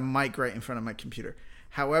 I got a mic right in front of my computer.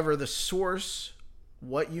 However, the source,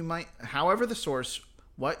 what you might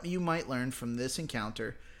learn from this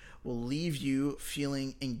encounter will leave you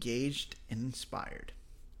feeling engaged and inspired.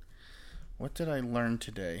 What did I learn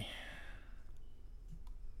today?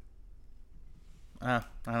 I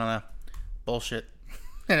don't know. Bullshit.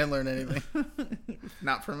 I didn't learn anything.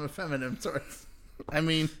 Not from a feminine source. I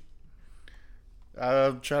mean,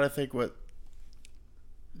 I'll try to think what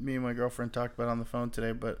me and my girlfriend talked about on the phone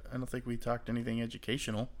today, but I don't think we talked anything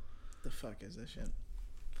educational. The fuck is this shit?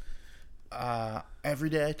 Every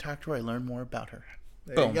day I talk to her, I learn more about her.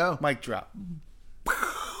 There Boom. you go. Mic drop.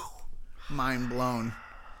 Mind blown.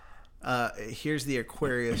 Here's the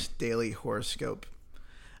Aquarius daily horoscope.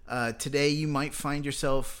 Today you might find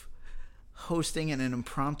yourself hosting an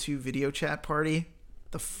impromptu video chat party.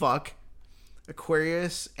 The fuck?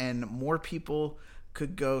 Aquarius, and more people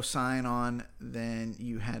could go sign on than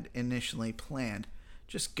you had initially planned.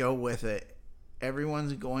 Just go with it.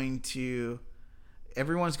 Everyone's going a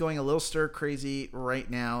little stir crazy right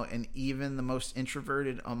now, and even the most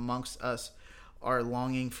introverted amongst us are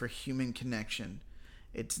longing for human connection.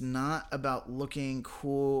 It's not about looking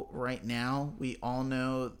cool right now. We all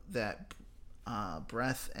know that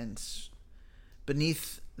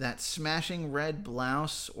beneath that smashing red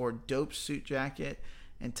blouse or dope suit jacket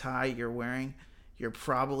and tie you're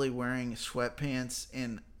probably wearing sweatpants.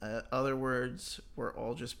 In other words, we're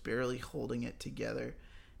all just barely holding it together.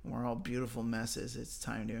 And we're all beautiful messes. It's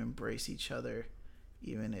time to embrace each other,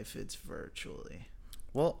 even if it's virtually.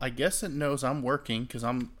 Well, I guess it knows I'm working because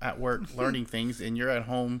I'm at work learning things, and you're at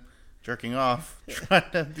home jerking off, trying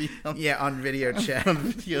to be on video chat. on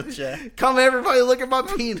video chat. Come, everybody, look at my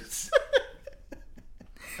penis.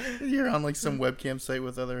 You're on like some webcam site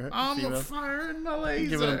with other females. Firing my laser.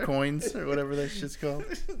 Giving them coins or whatever that shit's called.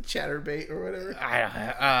 Chatterbait or whatever.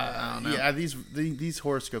 I don't know. Yeah, these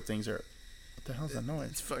horoscope things are... What the hell's that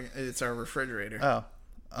noise? It's our refrigerator. Oh.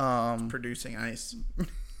 It's producing ice.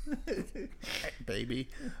 Baby.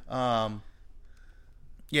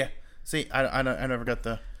 Yeah. See, I never got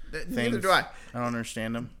the things. Neither do I. I don't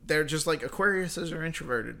understand them. They're just like Aquariuses are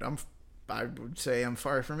introverted. I would say I'm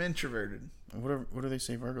far from introverted. What do they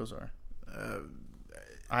say Virgos are?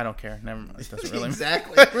 I don't care. Never mind. It doesn't really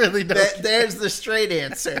exactly. I really don't. There's the straight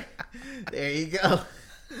answer. There you go.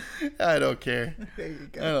 I don't care. There you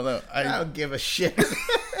go. I don't know. I don't give a shit.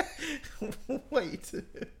 Wait.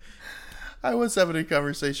 I was having a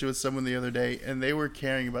conversation with someone the other day, and they were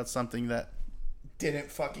caring about something that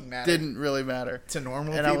didn't fucking matter. Didn't really matter to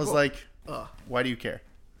normal and people. I was like, why do you care?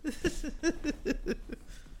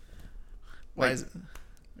 Why is it?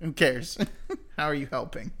 Who cares? How are you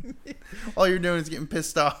helping? All you're doing is getting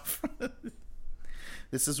pissed off.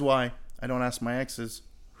 This is why I don't ask my exes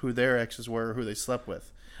who their exes were or who they slept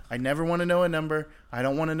with. I never want to know a number. I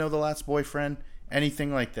don't want to know the last boyfriend,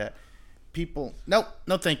 anything like that. People, no,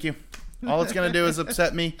 thank you. All it's going to do is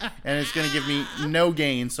upset me, and it's going to give me no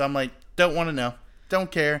gain. So I'm like, don't want to know. Don't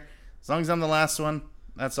care. As long as I'm the last one,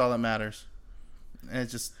 that's all that matters. And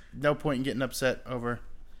it's just... no point in getting upset over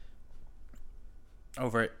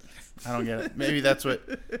it. I don't get it. Maybe that's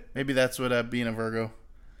what being a Virgo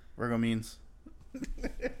means.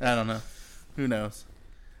 I don't know. Who knows?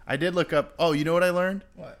 I did look up. Oh, you know what I learned?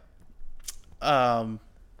 What? I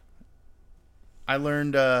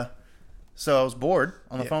learned. So I was bored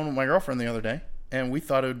on the phone with my girlfriend the other day, and we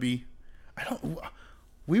thought it would be.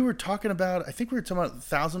 We were talking about. I think we were talking about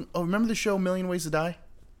 1,000. Oh, remember the show Million Ways to Die?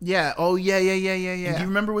 Yeah. Oh, yeah. And do you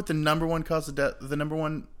remember what the number one cause of death? The number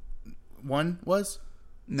one was?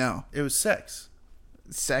 No. It was sex.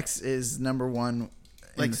 Sex is number one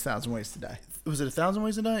in 1,000 Ways to Die. Was it 1,000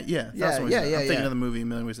 Ways to Die? Yeah. Yeah. I'm thinking of the movie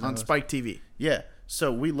Million Ways to Die. On Spike TV. Yeah.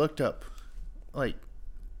 So we looked up, like,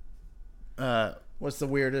 what's the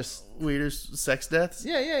weirdest sex deaths?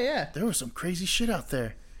 Yeah. There was some crazy shit out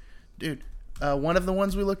there, dude. One of the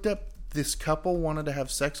ones we looked up, this couple wanted to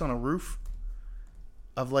have sex on a roof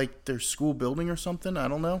of like their school building or something. I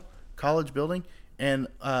don't know, college building, and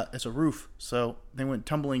it's a roof. So they went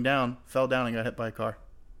tumbling down, fell down, and got hit by a car.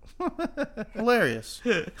 Hilarious.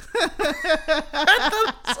 I thought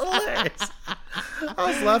it was hilarious. I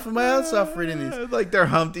was laughing my ass off reading these. Like they're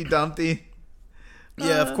Humpty Dumpty.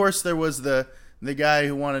 Yeah, of course there was the guy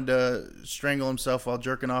who wanted to strangle himself while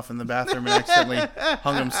jerking off in the bathroom and accidentally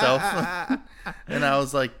hung himself. And I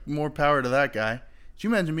was like, more power to that guy. Could you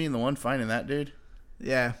imagine being the one finding that dude?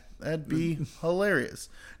 Yeah. That'd be hilarious.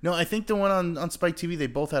 No, I think the one on Spike TV, they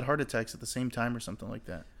both had heart attacks at the same time or something like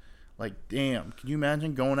that. Like, damn. Can you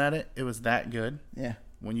imagine going at it? It was that good. Yeah.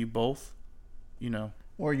 When you both,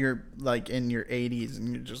 Or you're like in your 80s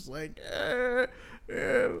and you're just like,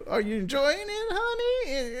 are you enjoying it,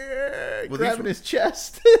 honey? Grabbing his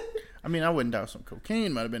chest. I mean, I wouldn't doubt some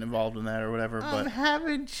cocaine might have been involved in that or whatever. I'm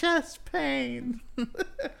having chest pain.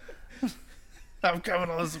 I'm coming,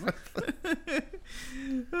 Elizabeth.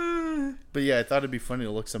 But yeah, I thought it'd be funny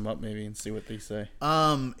to look some up maybe and see what they say.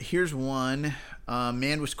 Here's one.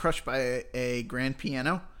 Man was crushed by a grand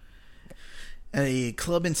piano at a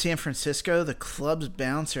club in San Francisco. The club's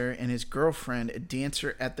bouncer and his girlfriend, a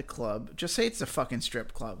dancer at the club. Just say it's a fucking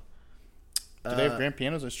strip club. Do they have grand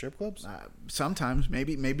pianos at strip clubs? Sometimes,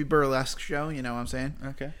 maybe burlesque show. You know what I'm saying?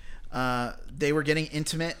 Okay. They were getting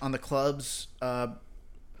intimate on the club's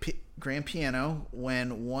grand piano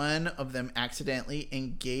when one of them accidentally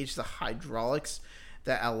engaged the hydraulics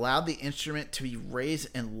that allowed the instrument to be raised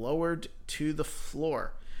and lowered to the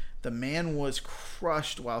floor. The man was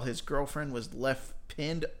crushed while his girlfriend was left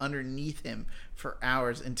pinned underneath him for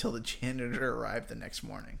hours until the janitor arrived the next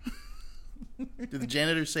morning. Did the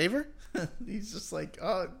janitor save her? He's just like,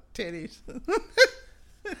 oh, titties.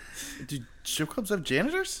 Do strip clubs have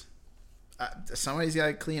janitors? Somebody's got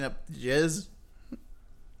to clean up the jizz.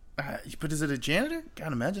 But is it a janitor?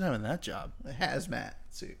 God, imagine having that job. A hazmat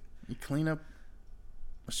suit. You clean up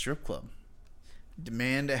a strip club.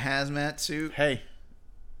 Demand a hazmat suit. Hey,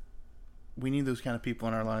 we need those kind of people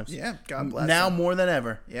in our lives. Yeah, God bless now them. more than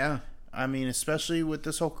ever. Yeah. I mean, especially with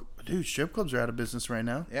this whole... Dude, strip clubs are out of business right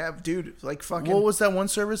now. Yeah, dude, like fucking... What was that one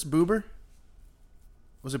service? Boober?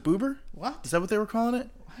 Was it Boober? What? Is that what they were calling it?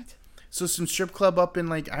 What? So some strip club up in,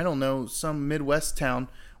 like, I don't know, some Midwest town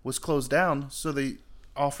was closed down, so they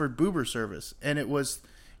offered Boober service. And it was...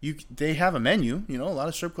 They have a menu. You know, a lot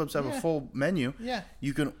of strip clubs have a full menu. Yeah.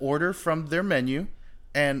 You can order from their menu,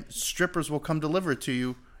 and strippers will come deliver it to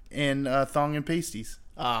you in thong and pasties.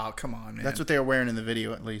 Oh, come on, man. That's what they were wearing in the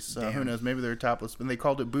video, at least. So who knows? Maybe they were topless, but they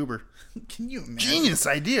called it Boober. Can you imagine? Genius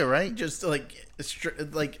idea, right? Just like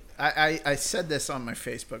I said this on my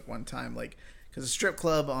Facebook one time, like, because a strip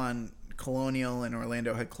club on Colonial in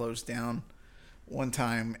Orlando had closed down one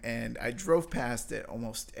time, and I drove past it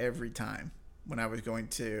almost every time when I was going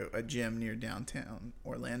to a gym near downtown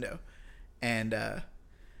Orlando, and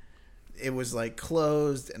it was like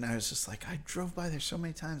closed, and I was just like, I drove by there so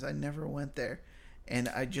many times, I never went there. And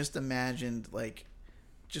I just imagined, like,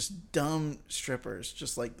 just dumb strippers,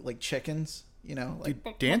 just like chickens, you know? Like,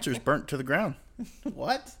 dude, dancers burnt to the ground.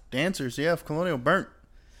 What? Dancers, yeah, Colonial burnt.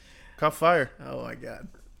 Caught fire. Oh, my God.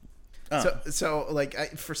 Oh. So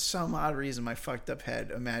like, for some odd reason, my fucked up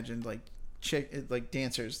head imagined, like,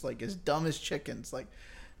 dancers, like, as dumb as chickens.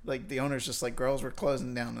 Like the owner's just like, girls were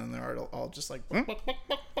closing down, and they're all just like...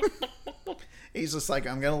 He's just like,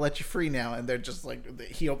 I'm going to let you free now. And they're just like,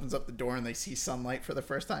 he opens up the door and they see sunlight for the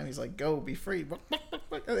first time. He's like, go, be free.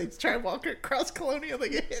 And they try to walk across Colonial. They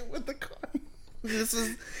get hit with the car.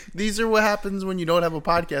 These are what happens when you don't have a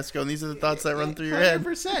podcast going. These are the thoughts that run through your head.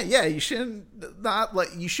 100%. Yeah, you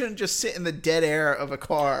shouldn't just sit in the dead air of a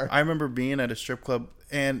car. I remember being at a strip club,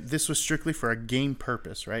 and this was strictly for a game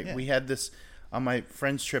purpose, right? Yeah. We had this on my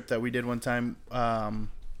friend's trip that we did one time, a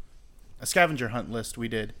scavenger hunt list we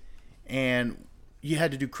did. and you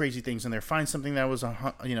had to do crazy things in there. Find something that was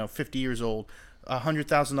 50 years old,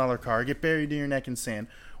 $100,000 car, get buried in your neck in sand.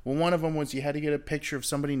 Well, one of them was you had to get a picture of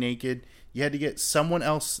somebody naked. You had to get someone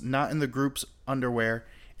else not in the group's underwear,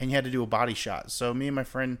 and you had to do a body shot. So me and my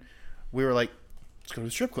friend, we were like, let's go to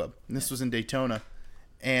the strip club. And this was in Daytona.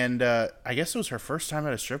 And I guess it was her first time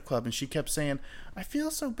at a strip club, and she kept saying, I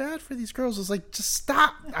feel so bad for these girls. I was like, just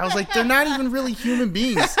stop. I was like, they're not even really human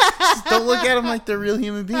beings. Just don't look at them like they're real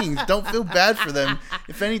human beings. Don't feel bad for them.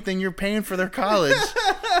 If anything, you're paying for their college.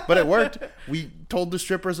 But it worked. We told the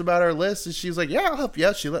strippers about our list, and she was like, yeah, I'll help you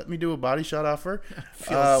out. She let me do a body shot off her. I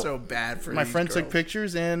feel so bad for my these friend girls. took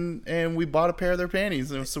pictures, and we bought a pair of their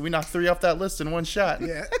panties. And so we knocked 3 off that list in one shot.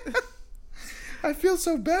 Yeah. I feel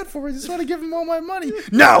so bad for her. I just want to give them all my money.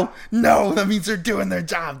 No, that means they're doing their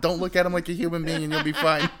job. Don't look at them like a human being and you'll be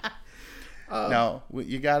fine. No,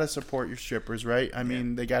 you got to support your strippers, right? I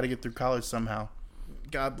mean, they got to get through college somehow.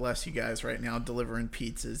 God bless you guys right now delivering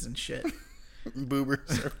pizzas and shit. Boober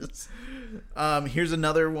service. Here's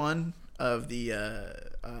another one of the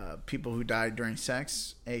people who died during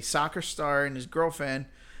sex. A soccer star and his girlfriend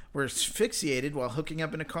were asphyxiated while hooking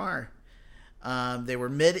up in a car. They were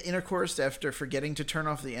mid-intercourse after forgetting to turn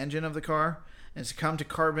off the engine of the car and succumbed to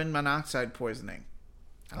carbon monoxide poisoning.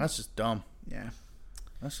 That's just dumb. Yeah.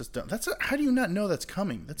 That's just dumb. How do you not know that's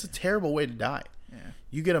coming? That's a terrible way to die. Yeah.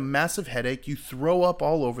 You get a massive headache. You throw up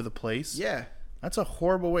all over the place. Yeah. That's a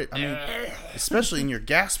horrible way. I mean, especially when you're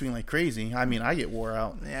gasping like crazy. I mean, I get wore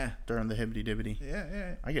out during the hibbity-dibbity.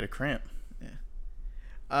 Yeah. I get a cramp. Yeah.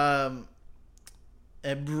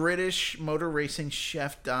 A British motor racing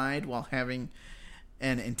chef died while having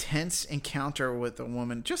an intense encounter with a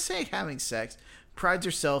woman. Just say having sex. Prides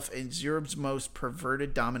herself in Europe's most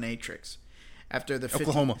perverted dominatrix. After the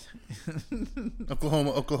Oklahoma.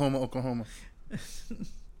 Oklahoma.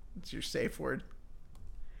 It's your safe word.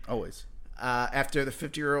 Always. After the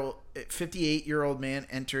 58-year-old man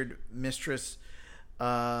entered Mistress,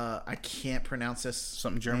 I can't pronounce this.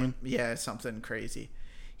 Something German? Yeah, something crazy.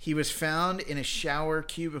 He was found in a shower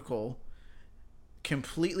cubicle,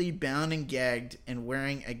 completely bound and gagged, and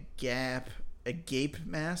wearing a gape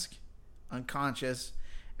mask, unconscious.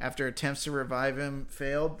 After attempts to revive him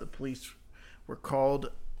failed, the police were called,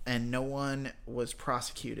 and no one was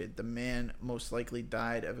prosecuted. The man most likely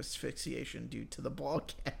died of asphyxiation due to the ball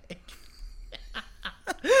gag.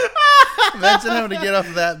 Imagine having to get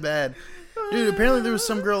off that bad. Dude, apparently there was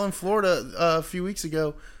some girl in Florida a few weeks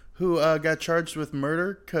ago who got charged with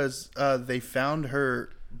murder because they found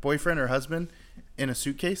her boyfriend or husband in a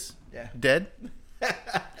suitcase, dead.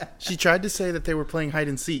 She tried to say that they were playing hide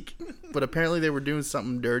and seek, but apparently they were doing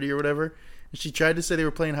something dirty or whatever. And she tried to say they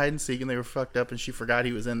were playing hide and seek, and they were fucked up, and she forgot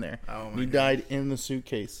he was in there. Oh my He God. died in the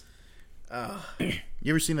suitcase. You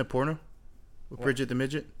ever seen that porno with Bridget the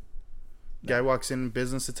Midget? Guy walks in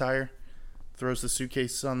business attire, throws the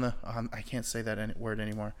suitcase on the... I can't say that word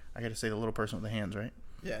anymore. I got to say the little person with the hands, right?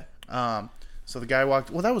 Yeah. So the guy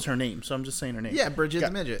walked... Well, that was her name, so I'm just saying her name. Yeah, Bridget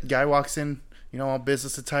the Midget. Guy walks in, all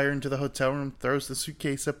business attire into the hotel room, throws the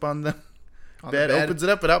suitcase up on the bed, opens it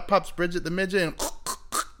up, and out pops Bridget the Midget, and...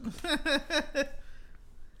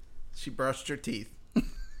 She brushed her teeth.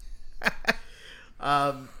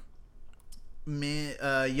 A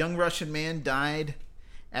young Russian man died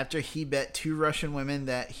after he bet 2 Russian women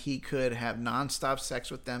that he could have nonstop sex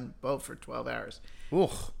with them both for 12 hours.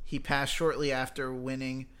 Ugh. He passed shortly after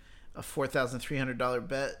winning a $4,300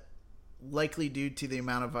 bet, likely due to the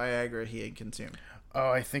amount of Viagra he had consumed. Oh,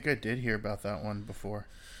 I think I did hear about that one before.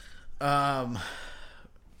 A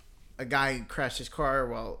guy crashed his car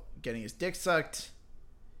while getting his dick sucked.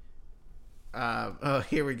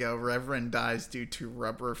 Here we go. Reverend dies due to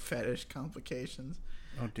rubber fetish complications.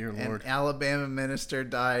 Oh, dear Lord. An Alabama minister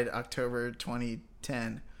died October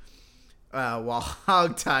 2010 while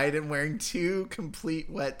hog-tied and wearing 2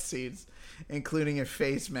 complete wetsuits, including a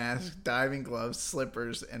face mask, diving gloves,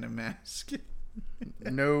 slippers, and a mask.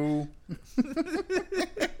 No.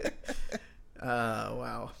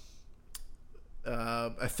 Wow.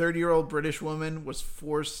 A 30-year-old British woman was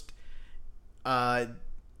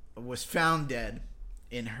found dead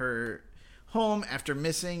in her home after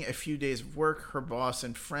missing a few days of work. Her boss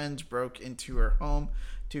and friends broke into her home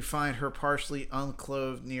to find her partially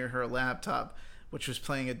unclothed near her laptop, which was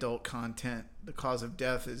playing adult content. The cause of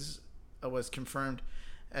death was confirmed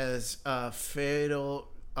as fatal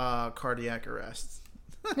cardiac arrest.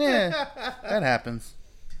 Yeah, that happens.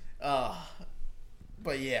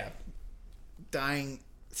 But yeah, dying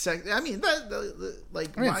sex. I mean,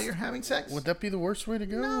 while you're having sex. Would that be the worst way to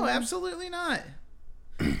go? No, absolutely not.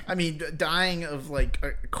 I mean, dying of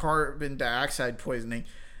like carbon dioxide poisoning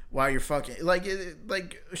while you're fucking. Like,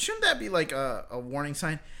 shouldn't that be like a warning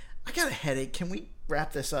sign? I got a headache. Can we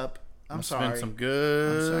wrap this up? I'm sorry. Been some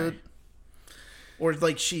good. Or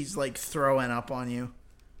like she's like throwing up on you.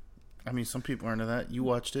 I mean, some people are into that. You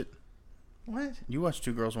watched it. What? You watched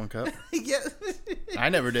Two Girls, One Cup. Yeah. I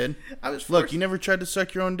never did. I was forced. Look, you never tried to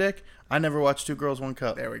suck your own dick? I never watched Two Girls, One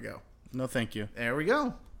Cup. There we go. No, thank you. There we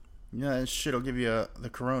go. Yeah, that shit will give you the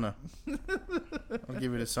corona. I'll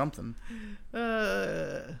give you to something.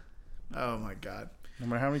 Oh my God. No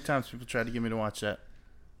matter how many times people tried to get me to watch that.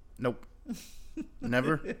 Nope.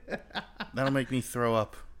 Never. That'll make me throw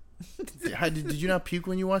up. Did you not puke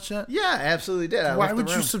when you watched that? Yeah, I absolutely did. Why would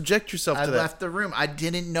you subject yourself to that? I left the room. I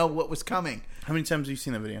didn't know what was coming. How many times have you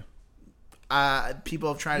seen that video?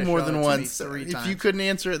 People have tried to More show than it once. to me 3 times. If you couldn't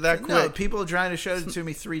answer it that quick. No, people have tried to show it to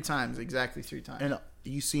me 3 times. Exactly 3 times. And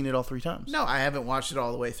you've seen it all 3 times? No, I haven't watched it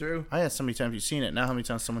all the way through. I asked how many times you've seen it. Now how many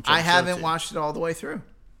times someone tried I to show it haven't to you? watched it all the way through.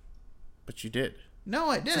 But you did. No,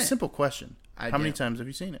 I didn't. It's a simple question. How many did. times have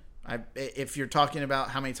you seen it? If you're talking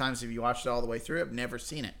about how many times have you watched it all the way through, I've never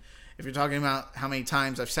seen it. If you're talking about how many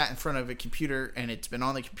times I've sat in front of a computer and it's been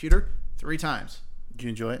on the computer, 3 times. Did you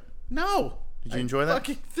enjoy it? No. Did you enjoy that? I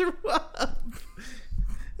fucking threw up.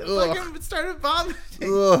 I fucking started vomiting.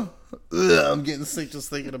 Ugh. I'm getting sick just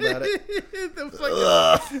thinking about it.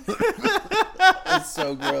 It's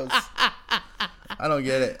so gross. I don't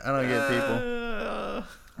get it. I don't get people.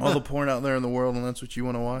 All the porn out there in the world, and that's what you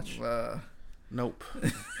want to watch? Nope.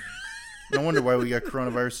 No wonder why we got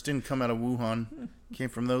coronavirus. It didn't come out of Wuhan. It came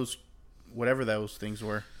from those, whatever those things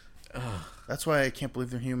were. That's why I can't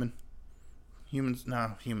believe they're human. Humans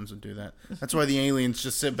would do that. That's why the aliens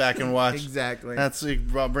just sit back and watch. Exactly.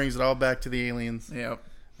 It brings it all back to the aliens. Yep.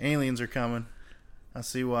 Aliens are coming. I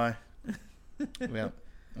see why. Yep.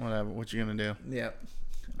 Whatever. What you gonna do? Yep.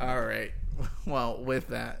 All right. Well, with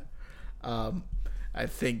that, I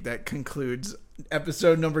think that concludes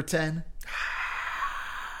episode number 10.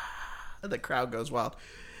 The crowd goes wild.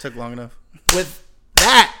 Took long enough. With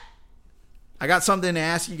that, I got something to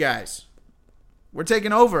ask you guys. We're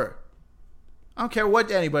taking over. I don't care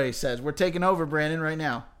what anybody says. We're taking over, Brandon, right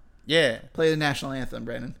now. Yeah. Play the national anthem,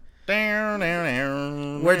 Brandon.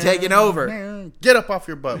 We're We're taking over. Get up off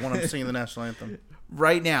your butt when I'm singing the national anthem.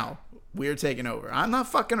 Right now, we're taking over. I'm not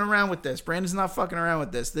fucking around with this. Brandon's not fucking around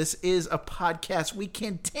with this. This is a podcast we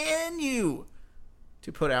continue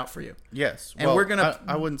to put out for you. Yes. And we're gonna...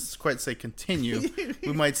 I wouldn't quite say continue.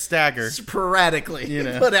 We might stagger. Sporadically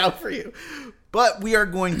put out for you. But we are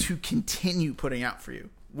going to continue putting out for you.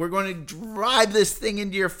 We're going to drive this thing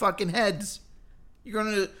into your fucking heads. You're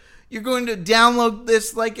going to download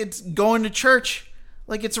this like it's going to church,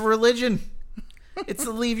 like it's a religion. It's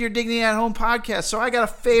the Leave Your Dignity at Home podcast. So I got a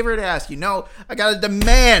favor to ask you. No, I got a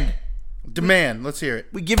demand. Demand. Let's hear it.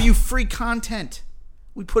 We give you free content.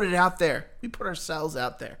 We put it out there. We put ourselves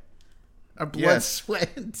out there. Our blood, sweat,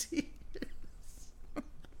 and tears.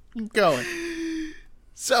 Keep going.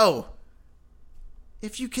 So,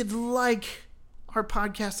 if you could like our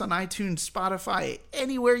podcast on iTunes, Spotify,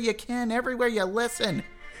 anywhere you can, everywhere you listen,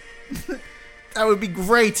 that would be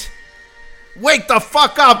great. Wake the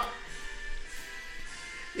fuck up!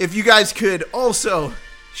 If you guys could also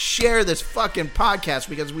share this fucking podcast,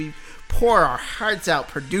 because we pour our hearts out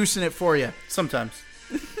producing it for you. Sometimes.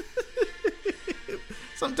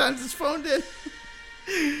 Sometimes it's phoned in.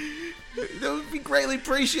 That would be greatly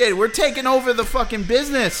appreciated. We're taking over the fucking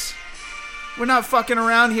business. We're not fucking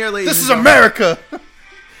around here, ladies. This is America.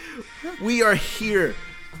 We are here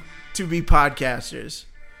to be podcasters.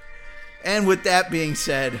 And with that being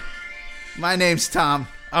said, my name's Tom.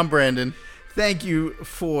 I'm Brandon. Thank you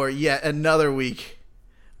for yet another week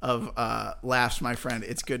of laughs, my friend.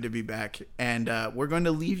 It's good to be back. And we're going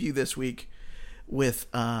to leave you this week with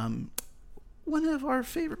one of our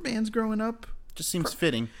favorite bands growing up. Just seems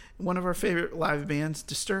fitting. One of our favorite live bands,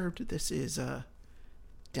 Disturbed. This is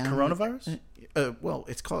Coronavirus? Well,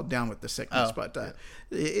 it's called Down with the Sickness, but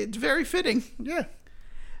it's very fitting. Yeah.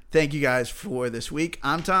 Thank you guys for this week.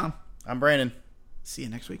 I'm Tom. I'm Brandon. See you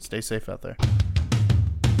next week. Stay safe out there.